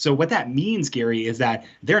 80th. So what that means, Gary, is that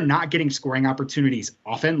they're not getting scoring opportunities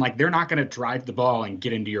often. Like, they're not going to drive the ball and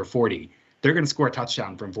get into your 40. They're going to score a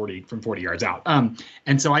touchdown from 40 yards out.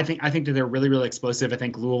 And so I think that they're really, really explosive. I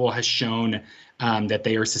think Louisville has shown that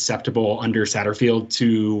they are susceptible under Satterfield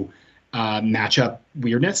to matchup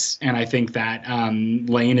weirdness. And I think that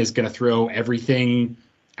Lane is going to throw everything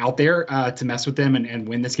out there to mess with them and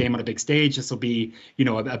win this game on a big stage. This will be,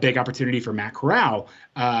 a big opportunity for Matt Corral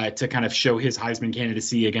to kind of show his Heisman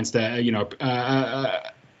candidacy against a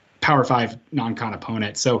Power 5 non-con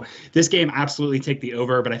opponent. So this game, absolutely take the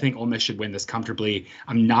over, but I think Ole Miss should win this comfortably.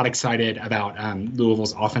 I'm not excited about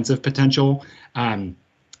Louisville's offensive potential. I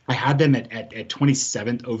had them at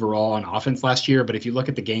 27th overall on offense last year, but if you look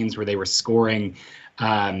at the games where they were scoring,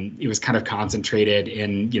 it was kind of concentrated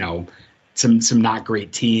in, some not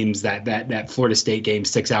great teams. That Florida State game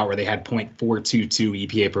sticks out where they had .422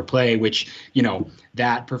 EPA per play, which,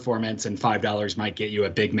 that performance and $5 might get you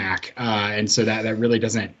a Big Mac. And so that really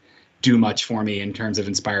doesn't do much for me in terms of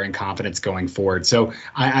inspiring confidence going forward. So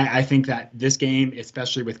I think that this game,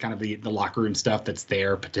 especially with kind of the locker room stuff that's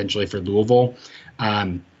there potentially for Louisville,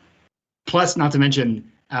 plus not to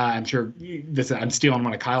mention, I'm sure I'm stealing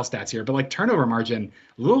one of Kyle's stats here, but like turnover margin,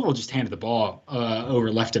 Louisville just handed the ball over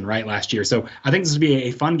left and right last year. So I think this would be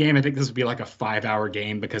a fun game. I think this would be like a 5-hour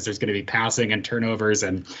game because there's going to be passing and turnovers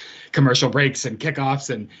and commercial breaks and kickoffs.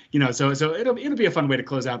 And, so it'll be a fun way to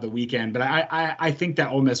close out the weekend. But I think that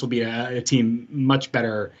Ole Miss will be a team much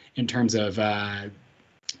better in terms of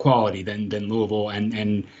quality than Louisville.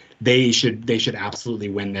 And they should absolutely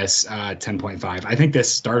win this 10.5. I think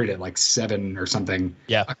this started at like 7 or something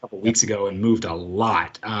a couple weeks ago and moved a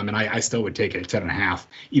lot. And I still would take it at 10.5,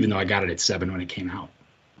 even though I got it at 7 when it came out.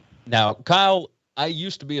 Now, Kyle, I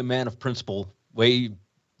used to be a man of principle way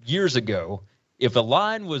years ago. If a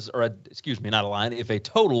line was, if a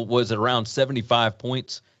total was at around 75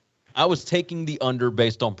 points, I was taking the under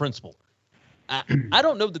based on principle. I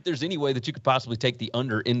don't know that there's any way that you could possibly take the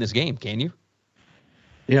under in this game, can you?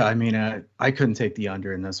 Yeah, I couldn't take the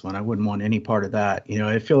under in this one. I wouldn't want any part of that.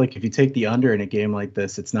 I feel like if you take the under in a game like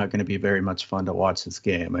this, it's not going to be very much fun to watch this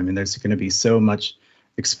game. There's going to be so much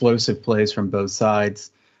explosive plays from both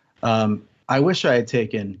sides. I wish I had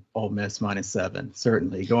taken Ole Miss -7,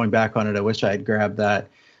 certainly. Going back on it, I wish I had grabbed that.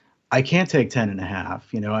 I can't take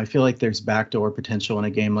 10.5. I feel like there's backdoor potential in a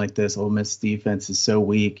game like this. Ole Miss defense is so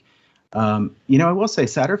weak. I will say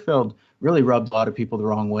Satterfield really rubbed a lot of people the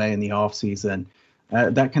wrong way in the offseason.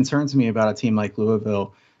 That concerns me about a team like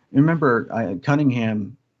Louisville. Remember,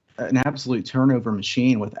 Cunningham, an absolute turnover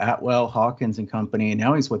machine with Atwell, Hawkins, and company, and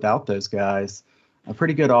now he's without those guys. A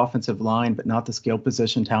pretty good offensive line, but not the skill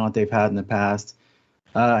position talent they've had in the past.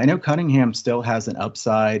 I know Cunningham still has an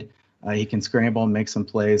upside. He can scramble and make some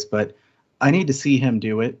plays, but I need to see him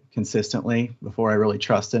do it consistently before I really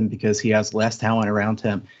trust him because he has less talent around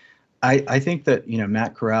him. I think that,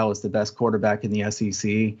 Matt Corral is the best quarterback in the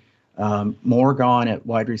SEC. Morgan at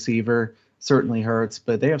wide receiver certainly hurts,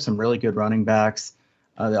 but they have some really good running backs.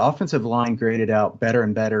 The offensive line graded out better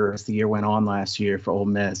and better as the year went on last year for Ole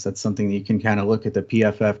Miss. That's something that you can kind of look at the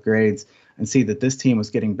PFF grades and see that this team was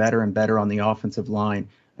getting better and better on the offensive line.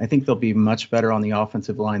 I think they'll be much better on the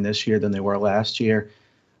offensive line this year than they were last year.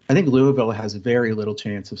 I think Louisville has very little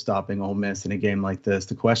chance of stopping Ole Miss in a game like this.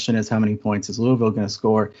 The question is, how many points is Louisville going to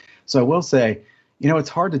score? So I will say, it's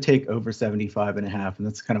hard to take over 75.5, and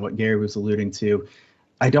that's kind of what Gary was alluding to.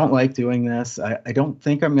 I don't like doing this. I don't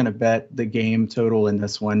think I'm going to bet the game total in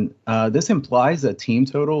this one. This implies a team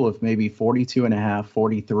total of maybe 42.5,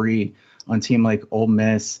 43 on a team like Ole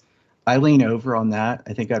Miss. I lean over on that.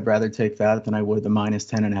 I think I'd rather take that than I would the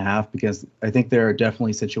 -10.5 because I think there are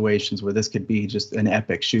definitely situations where this could be just an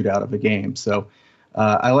epic shootout of a game. So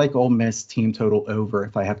I like Ole Miss team total over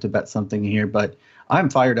if I have to bet something here, but I'm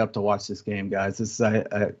fired up to watch this game, guys.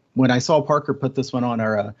 When I saw Parker put this one on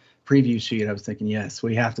our preview sheet, I was thinking, yes,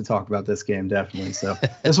 we have to talk about this game, definitely. So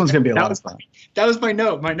this one's going to be a lot of fun. That was my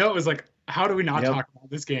note. My note was like, how do we not talk about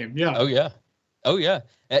this game? Yeah. Oh, yeah.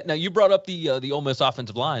 Now, you brought up the Ole Miss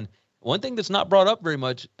offensive line. One thing that's not brought up very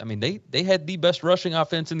much, I mean, they had the best rushing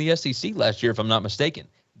offense in the SEC last year, if I'm not mistaken.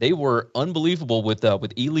 They were unbelievable with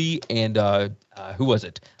Ely and who was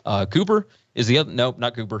it? Cooper is the other? No,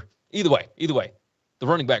 not Cooper. Either way, the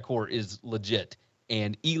running back core is legit,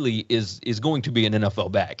 and Ely is going to be an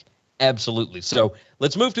NFL back. Absolutely. So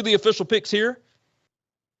let's move to the official picks here,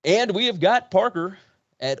 and we have got Parker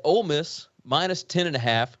at Ole Miss minus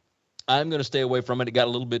 10.5. I'm going to stay away from it. It got a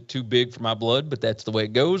little bit too big for my blood, but that's the way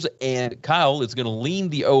it goes. And Kyle is going to lean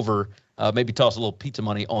the over. Maybe toss a little pizza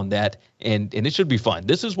money on that, and it should be fun.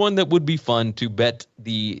 This is one that would be fun to bet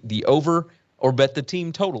the over or bet the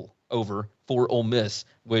team total over for Ole Miss,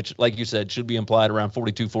 which, like you said, should be implied around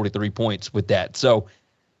 42, 43 points with that. So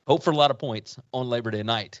hope for a lot of points on Labor Day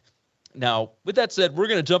night. Now, with that said, we're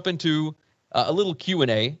going to jump into a little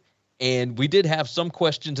Q&A, and we did have some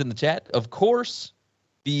questions in the chat. Of course,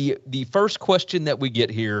 the first question that we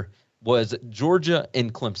get here was Georgia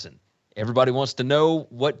and Clemson. Everybody wants to know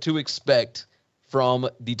what to expect from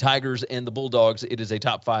the Tigers and the Bulldogs. It is a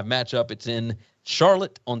top 5 matchup. It's in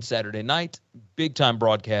Charlotte on Saturday night. Big time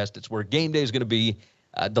broadcast. It's where game day is going to be.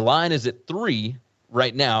 The line is at 3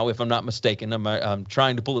 right now, if I'm not mistaken. I'm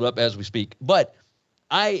trying to pull it up as we speak. But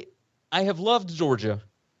I have loved Georgia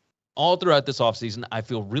all throughout this offseason. I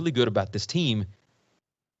feel really good about this team.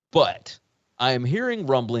 But I am hearing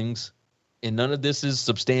rumblings, and none of this is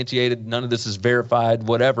substantiated. None of this is verified,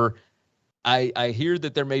 whatever. I hear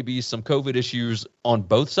that there may be some COVID issues on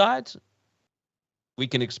both sides. We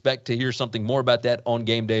can expect to hear something more about that on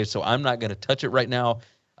game day, so I'm not going to touch it right now.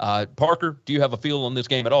 Parker, do you have a feel on this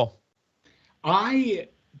game at all? I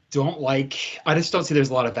just don't see there's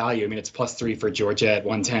a lot of value. I mean, it's +3 for Georgia at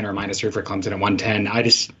 110 or -3 for Clemson at 110. I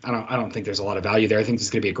don't think there's a lot of value there. I think this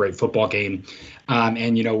is going to be a great football game.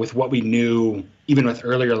 And, with what we knew, even with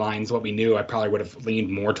earlier lines, what we knew, I probably would have leaned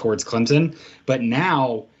more towards Clemson. But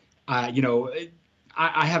now, I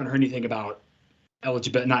haven't heard anything about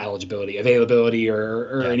availability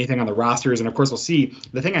or anything on the rosters. And of course, we'll see.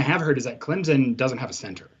 The thing I have heard is that Clemson doesn't have a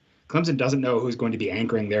center. Clemson doesn't know who's going to be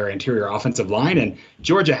anchoring their interior offensive line. And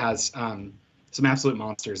Georgia has some absolute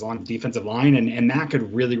monsters along the defensive line. And that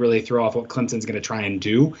could really, really throw off what Clemson's going to try and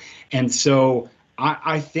do. And so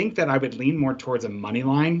I think that I would lean more towards a money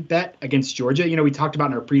line bet against Georgia. We talked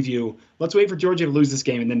about in our preview, let's wait for Georgia to lose this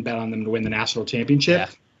game and then bet on them to win the national championship.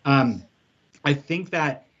 Yeah. I think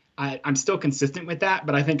that I'm still consistent with that,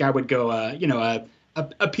 but I think I would go,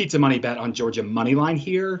 a pizza money bet on Georgia money line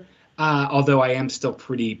here. Although I am still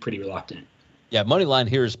pretty reluctant. Yeah, money line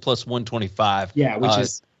here is +125. Yeah, which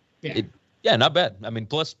is not bad. I mean,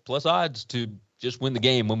 plus odds to just win the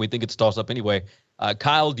game when we think it's toss up anyway.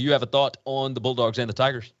 Kyle, do you have a thought on the Bulldogs and the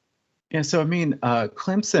Tigers? Yeah, so I mean,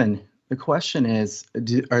 Clemson. The question is,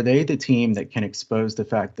 are they the team that can expose the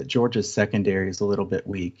fact that Georgia's secondary is a little bit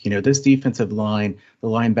weak? This defensive line, the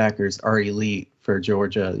linebackers are elite for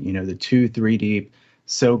Georgia. The 2-3 deep,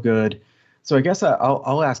 so good. So I guess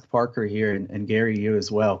I'll ask Parker here and Gary, you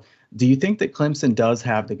as well. Do you think that Clemson does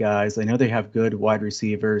have the guys? I know they have good wide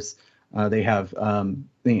receivers. They have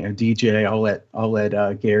DJ. I'll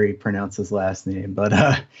let Gary pronounce his last name, but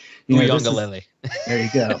Uiagalelei. There you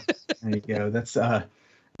go. There you go. That's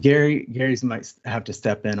Gary's might have to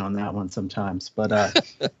step in on that one sometimes. But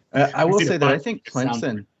I will say that I think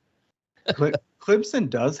Clemson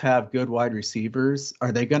does have good wide receivers.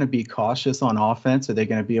 Are they going to be cautious on offense? Are they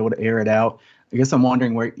going to be able to air it out? I guess I'm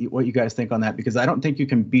wondering what you guys think on that, because I don't think you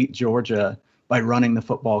can beat Georgia by running the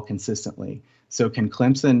football consistently. So can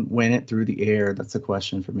Clemson win it through the air? That's a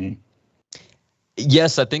question for me.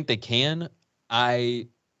 Yes, I think they can. I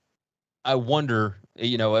wonder,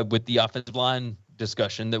 with the offensive line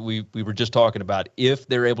discussion that we were just talking about, if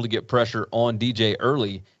they're able to get pressure on DJ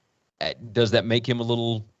early, does that make him a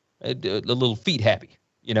little feet happy?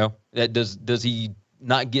 That does he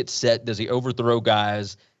not get set? Does he overthrow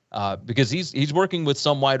guys? Because he's working with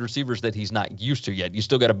some wide receivers that he's not used to yet. You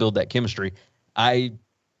still got to build that chemistry. I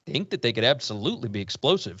think that they could absolutely be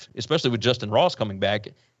explosive, especially with Justin Ross coming back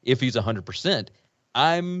if he's 100%.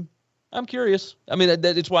 I'm curious. I mean,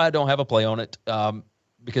 it's why I don't have a play on it,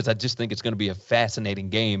 because I just think it's going to be a fascinating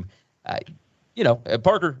game.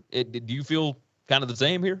 Parker, do you feel kind of the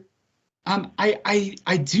same here?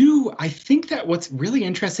 I do. I think that what's really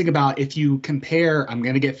interesting about, if you compare, I'm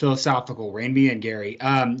going to get philosophical, Randy and Gary.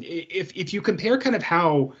 If you compare kind of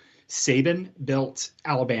how Saban built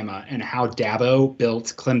Alabama and how Dabo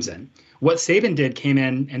built Clemson. What Saban did came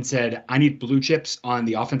in and said, I need blue chips on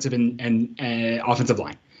the offensive and offensive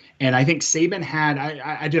line. And I think Saban had,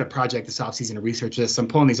 I did a project this offseason to research this. So I'm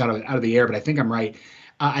pulling these out of the air, but I think I'm right.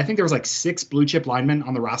 I think there was like 6 blue chip linemen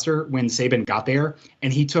on the roster when Saban got there,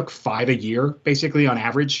 and he took 5 a year, basically on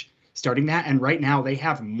average, starting that. And right now they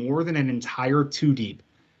have more than an entire 2 deep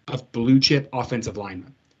of blue chip offensive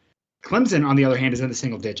linemen. Clemson, on the other hand, is in the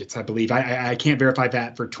single digits, I believe. I can't verify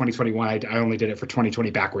that for 2021. I only did it for 2020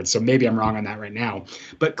 backwards, so maybe I'm wrong on that right now.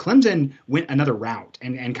 But Clemson went another route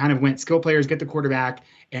and kind of went skill players, get the quarterback,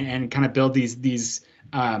 and kind of build these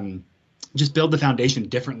just build the foundation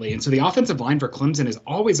differently. And so the offensive line for Clemson is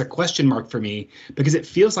always a question mark for me because it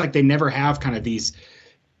feels like they never have kind of these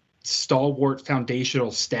stalwart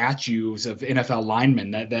foundational statues of NFL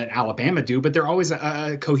linemen that Alabama do, but they're always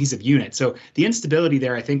a cohesive unit. So the instability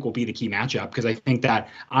there, I think, will be the key matchup because I think that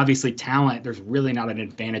obviously talent, there's really not an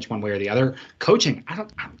advantage one way or the other. Coaching, I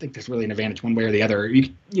don't think there's really an advantage one way or the other.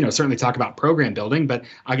 You certainly talk about program building, but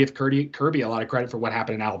I'll give Kirby a lot of credit for what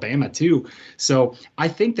happened in Alabama too. So I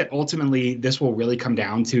think that ultimately this will really come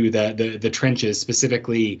down to the trenches,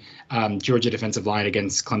 specifically Georgia defensive line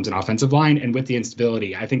against Clemson offensive line, and with the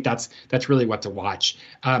instability, I think that's really what to watch.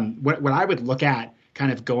 What I would look at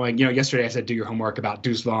kind of going, yesterday I said do your homework about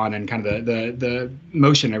Deuce Vaughn and kind of the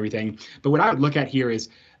motion and everything. But what I would look at here is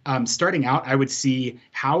starting out, I would see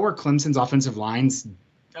how are Clemson's offensive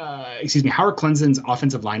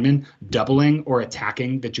offensive linemen doubling or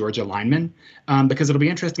attacking the Georgia linemen? Because it'll be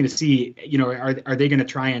interesting to see, are they going to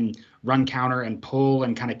try and run counter and pull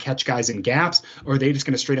and kind of catch guys in gaps, or are they just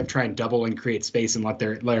going to straight up try and double and create space and let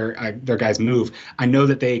their guys move? I know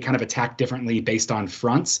that they kind of attack differently based on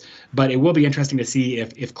fronts, but it will be interesting to see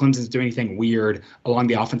if Clemson's doing anything weird along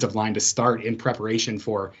the offensive line to start in preparation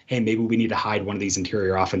for, hey, maybe we need to hide one of these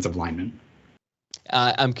interior offensive linemen.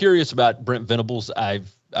 I'm curious about Brent Venables. I've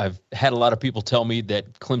had a lot of people tell me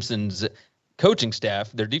that Clemson's coaching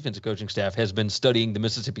staff, their defensive coaching staff, has been studying the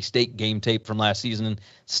Mississippi State game tape from last season.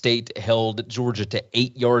 State held Georgia to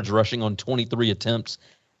 8 yards rushing on 23 attempts.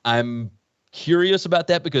 I'm curious about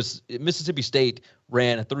that because Mississippi State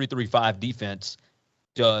ran a 3-3-5 defense.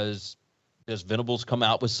 Does Venables come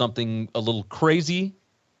out with something a little crazy,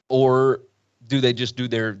 or do they just do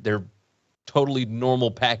their totally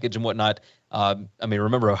normal package and whatnot?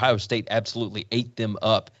 Remember, Ohio State absolutely ate them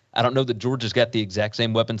up. I don't know that Georgia's got the exact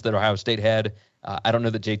same weapons that Ohio State had. I don't know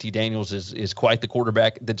that JT Daniels is quite the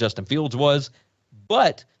quarterback that Justin Fields was,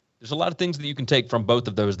 but there's a lot of things that you can take from both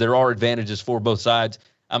of those. There are advantages for both sides.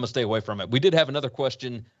 I'm going to stay away from it. We did have another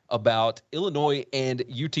question about Illinois and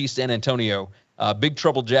UT San Antonio. Big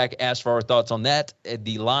Trouble Jack asked for our thoughts on that.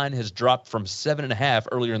 The line has dropped from 7.5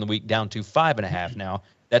 earlier in the week down to 5.5 now.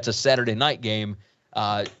 That's a Saturday night game.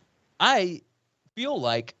 I feel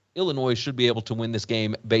like Illinois should be able to win this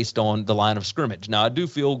game based on the line of scrimmage. Now, I do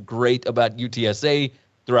feel great about UTSA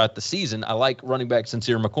throughout the season. I like running back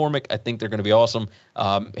Sincere McCormick. I think they're going to be awesome.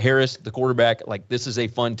 Harris, the quarterback, this is a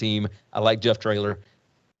fun team. I like Jeff Traylor.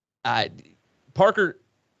 Parker,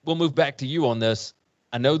 we'll move back to you on this.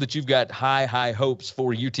 I know that you've got high hopes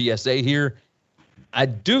for UTSA here. I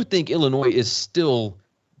do think Illinois is still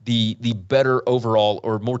the better overall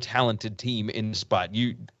or more talented team in the spot.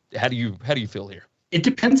 How do you feel here? It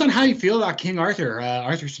depends on how you feel about King Arthur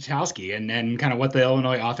Shatowski, and kind of what the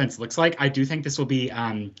Illinois offense looks like. I do think this will be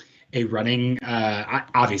a running.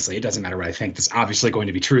 Obviously, it doesn't matter what I think. It's obviously going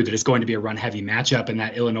to be true that it's going to be a run-heavy matchup, and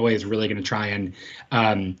that Illinois is really going to try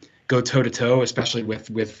and go toe-to-toe, especially with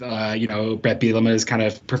Brett Bielema's kind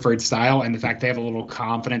of preferred style, and the fact they have a little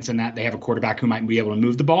confidence in that they have a quarterback who might be able to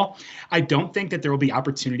move the ball. I don't think that there will be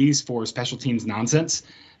opportunities for special teams nonsense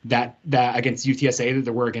that against UTSA that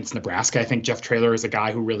there were against Nebraska. I think Jeff Traylor is a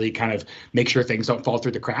guy who really kind of makes sure things don't fall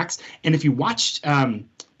through the cracks. And if you watched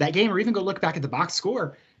that game, or even go look back at the box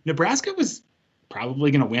score, Nebraska was probably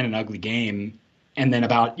going to win an ugly game. And then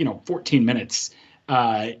about 14 minutes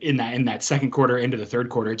in that second quarter into the third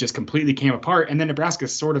quarter, it just completely came apart. And then Nebraska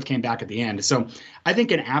sort of came back at the end. So I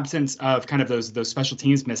think in absence of kind of those special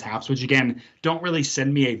teams mishaps, which again don't really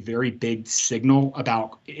send me a very big signal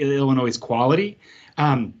about Illinois' quality,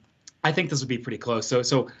 I think this will be pretty close.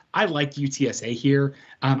 So I like UTSA here.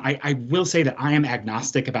 I will say that I am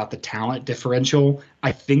agnostic about the talent differential.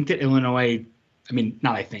 I think that Illinois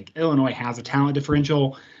has a talent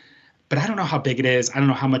differential, but I don't know how big it is. I don't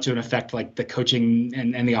know how much of an effect like the coaching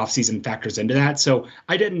and the offseason factors into that. So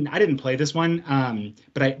I didn't play this one,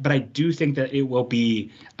 but I do think that it will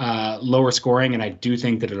be lower scoring, and I do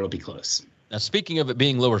think that it'll be close. Now, speaking of it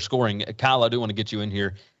being lower scoring, Kyle, I do want to get you in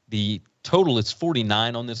here. The total is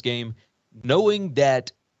 49 on this game. Knowing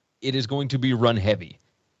that it is going to be run heavy.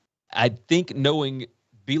 I think knowing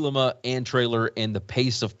Bielema and Traylor and the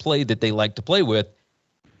pace of play that they like to play with,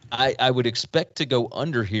 I would expect to go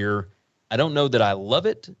under here. I don't know that I love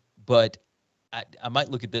it, but I might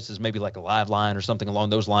look at this as maybe like a live line or something along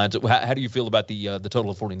those lines. How do you feel about the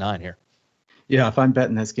total of 49 here? Yeah, if I'm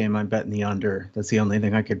betting this game, I'm betting the under. That's the only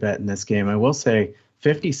thing I could bet in this game. I will say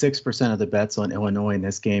 56% of the bets on Illinois in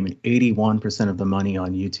this game and 81% of the money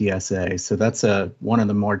on UTSA. So that's one of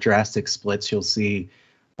the more drastic splits you'll see.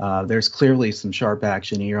 There's clearly some sharp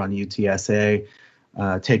action here on UTSA.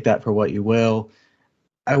 Take that for what you will.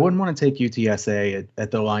 I wouldn't want to take UTSA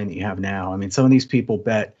at the line that you have now. I mean, some of these people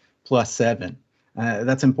bet +7.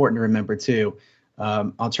 That's important to remember, too.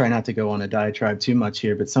 I'll try not to go on a diatribe too much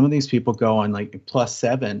here, but some of these people go on like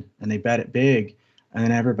 +7 and they bet it big. And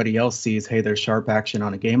then everybody else sees, hey, there's sharp action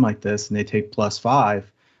on a game like this, and they take +5.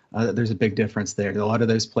 There's a big difference there. A lot of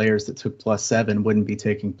those players that took +7 wouldn't be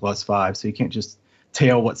taking +5. So you can't just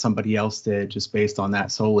tail what somebody else did just based on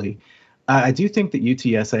that solely. I do think that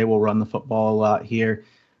UTSA will run the football a lot here.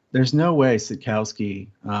 There's no way Sitkowski,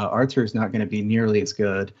 Arthur is not going to be nearly as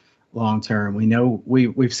good long term. We know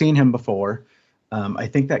we've seen him before. I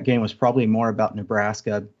think that game was probably more about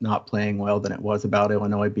Nebraska not playing well than it was about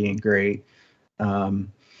Illinois being great.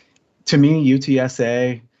 To me,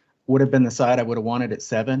 UTSA would have been the side I would have wanted at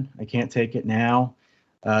 7. I can't take it now.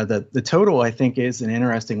 The total, I think, is an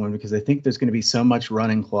interesting one because I think there's going to be so much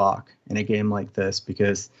running clock in a game like this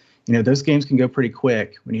because, those games can go pretty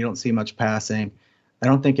quick when you don't see much passing. I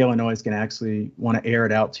don't think Illinois is going to actually want to air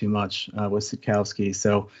it out too much with Sitkowski.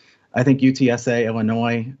 So I think UTSA,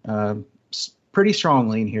 Illinois, pretty strong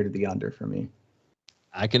lean here to the under for me.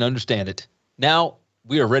 I can understand it. Now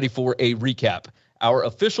we are ready for a recap. Our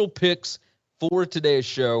official picks for today's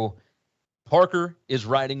show. Parker is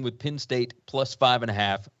riding with Penn State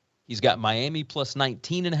 +5.5. He's got Miami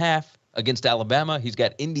 +19.5 against Alabama. He's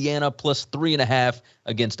got Indiana +3.5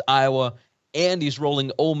 against Iowa. And he's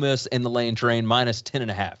rolling Ole Miss and the Lane Train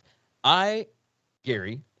 -10.5. I,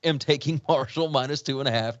 Gary, am taking Marshall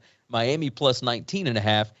 -2.5, Miami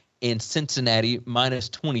 +19.5, and Cincinnati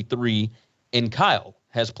 -23. And Kyle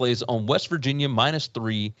has plays on West Virginia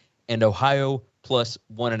 -3 and Ohio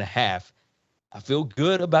 +1.5. I feel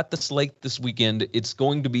good about the slate this weekend. It's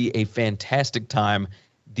going to be a fantastic time.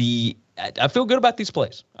 I feel good about these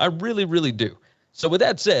plays. I really, really do. So with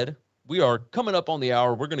that said, we are coming up on the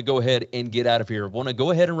hour. We're going to go ahead and get out of here. I want to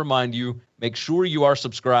go ahead and remind you, make sure you are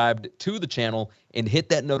subscribed to the channel and hit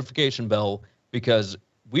that notification bell because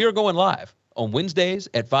we are going live on Wednesdays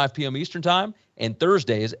at 5 p.m. Eastern Time and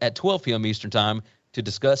Thursdays at 12 p.m. Eastern Time to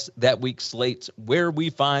discuss that week's slates, where we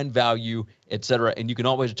find value, etc. And you can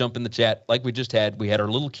always jump in the chat like we just had. We had our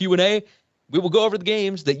little Q&A. We will go over the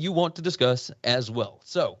games that you want to discuss as well.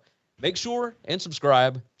 So make sure and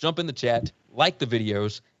subscribe, jump in the chat, like the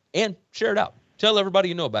videos, and share it out. Tell everybody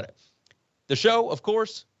you know about it. The show, of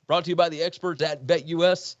course, brought to you by the experts at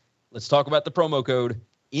BetUS. Let's talk about the promo code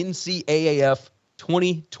NCAAF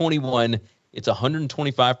 2021. It's a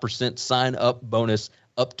 125% sign-up bonus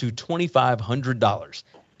up to $2,500.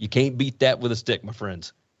 You can't beat that with a stick, my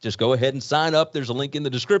friends. Just go ahead and sign up. There's a link in the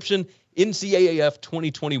description. NCAAF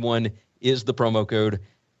 2021 is the promo code.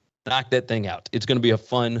 Knock that thing out. It's going to be a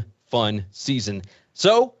fun season.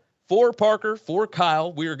 So, for Parker, for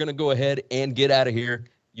Kyle, we are going to go ahead and get out of here.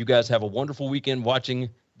 You guys have a wonderful weekend watching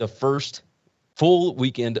the first full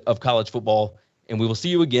weekend of college football, and we will see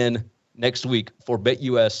you again next week for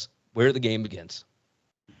BetUS, where the game begins.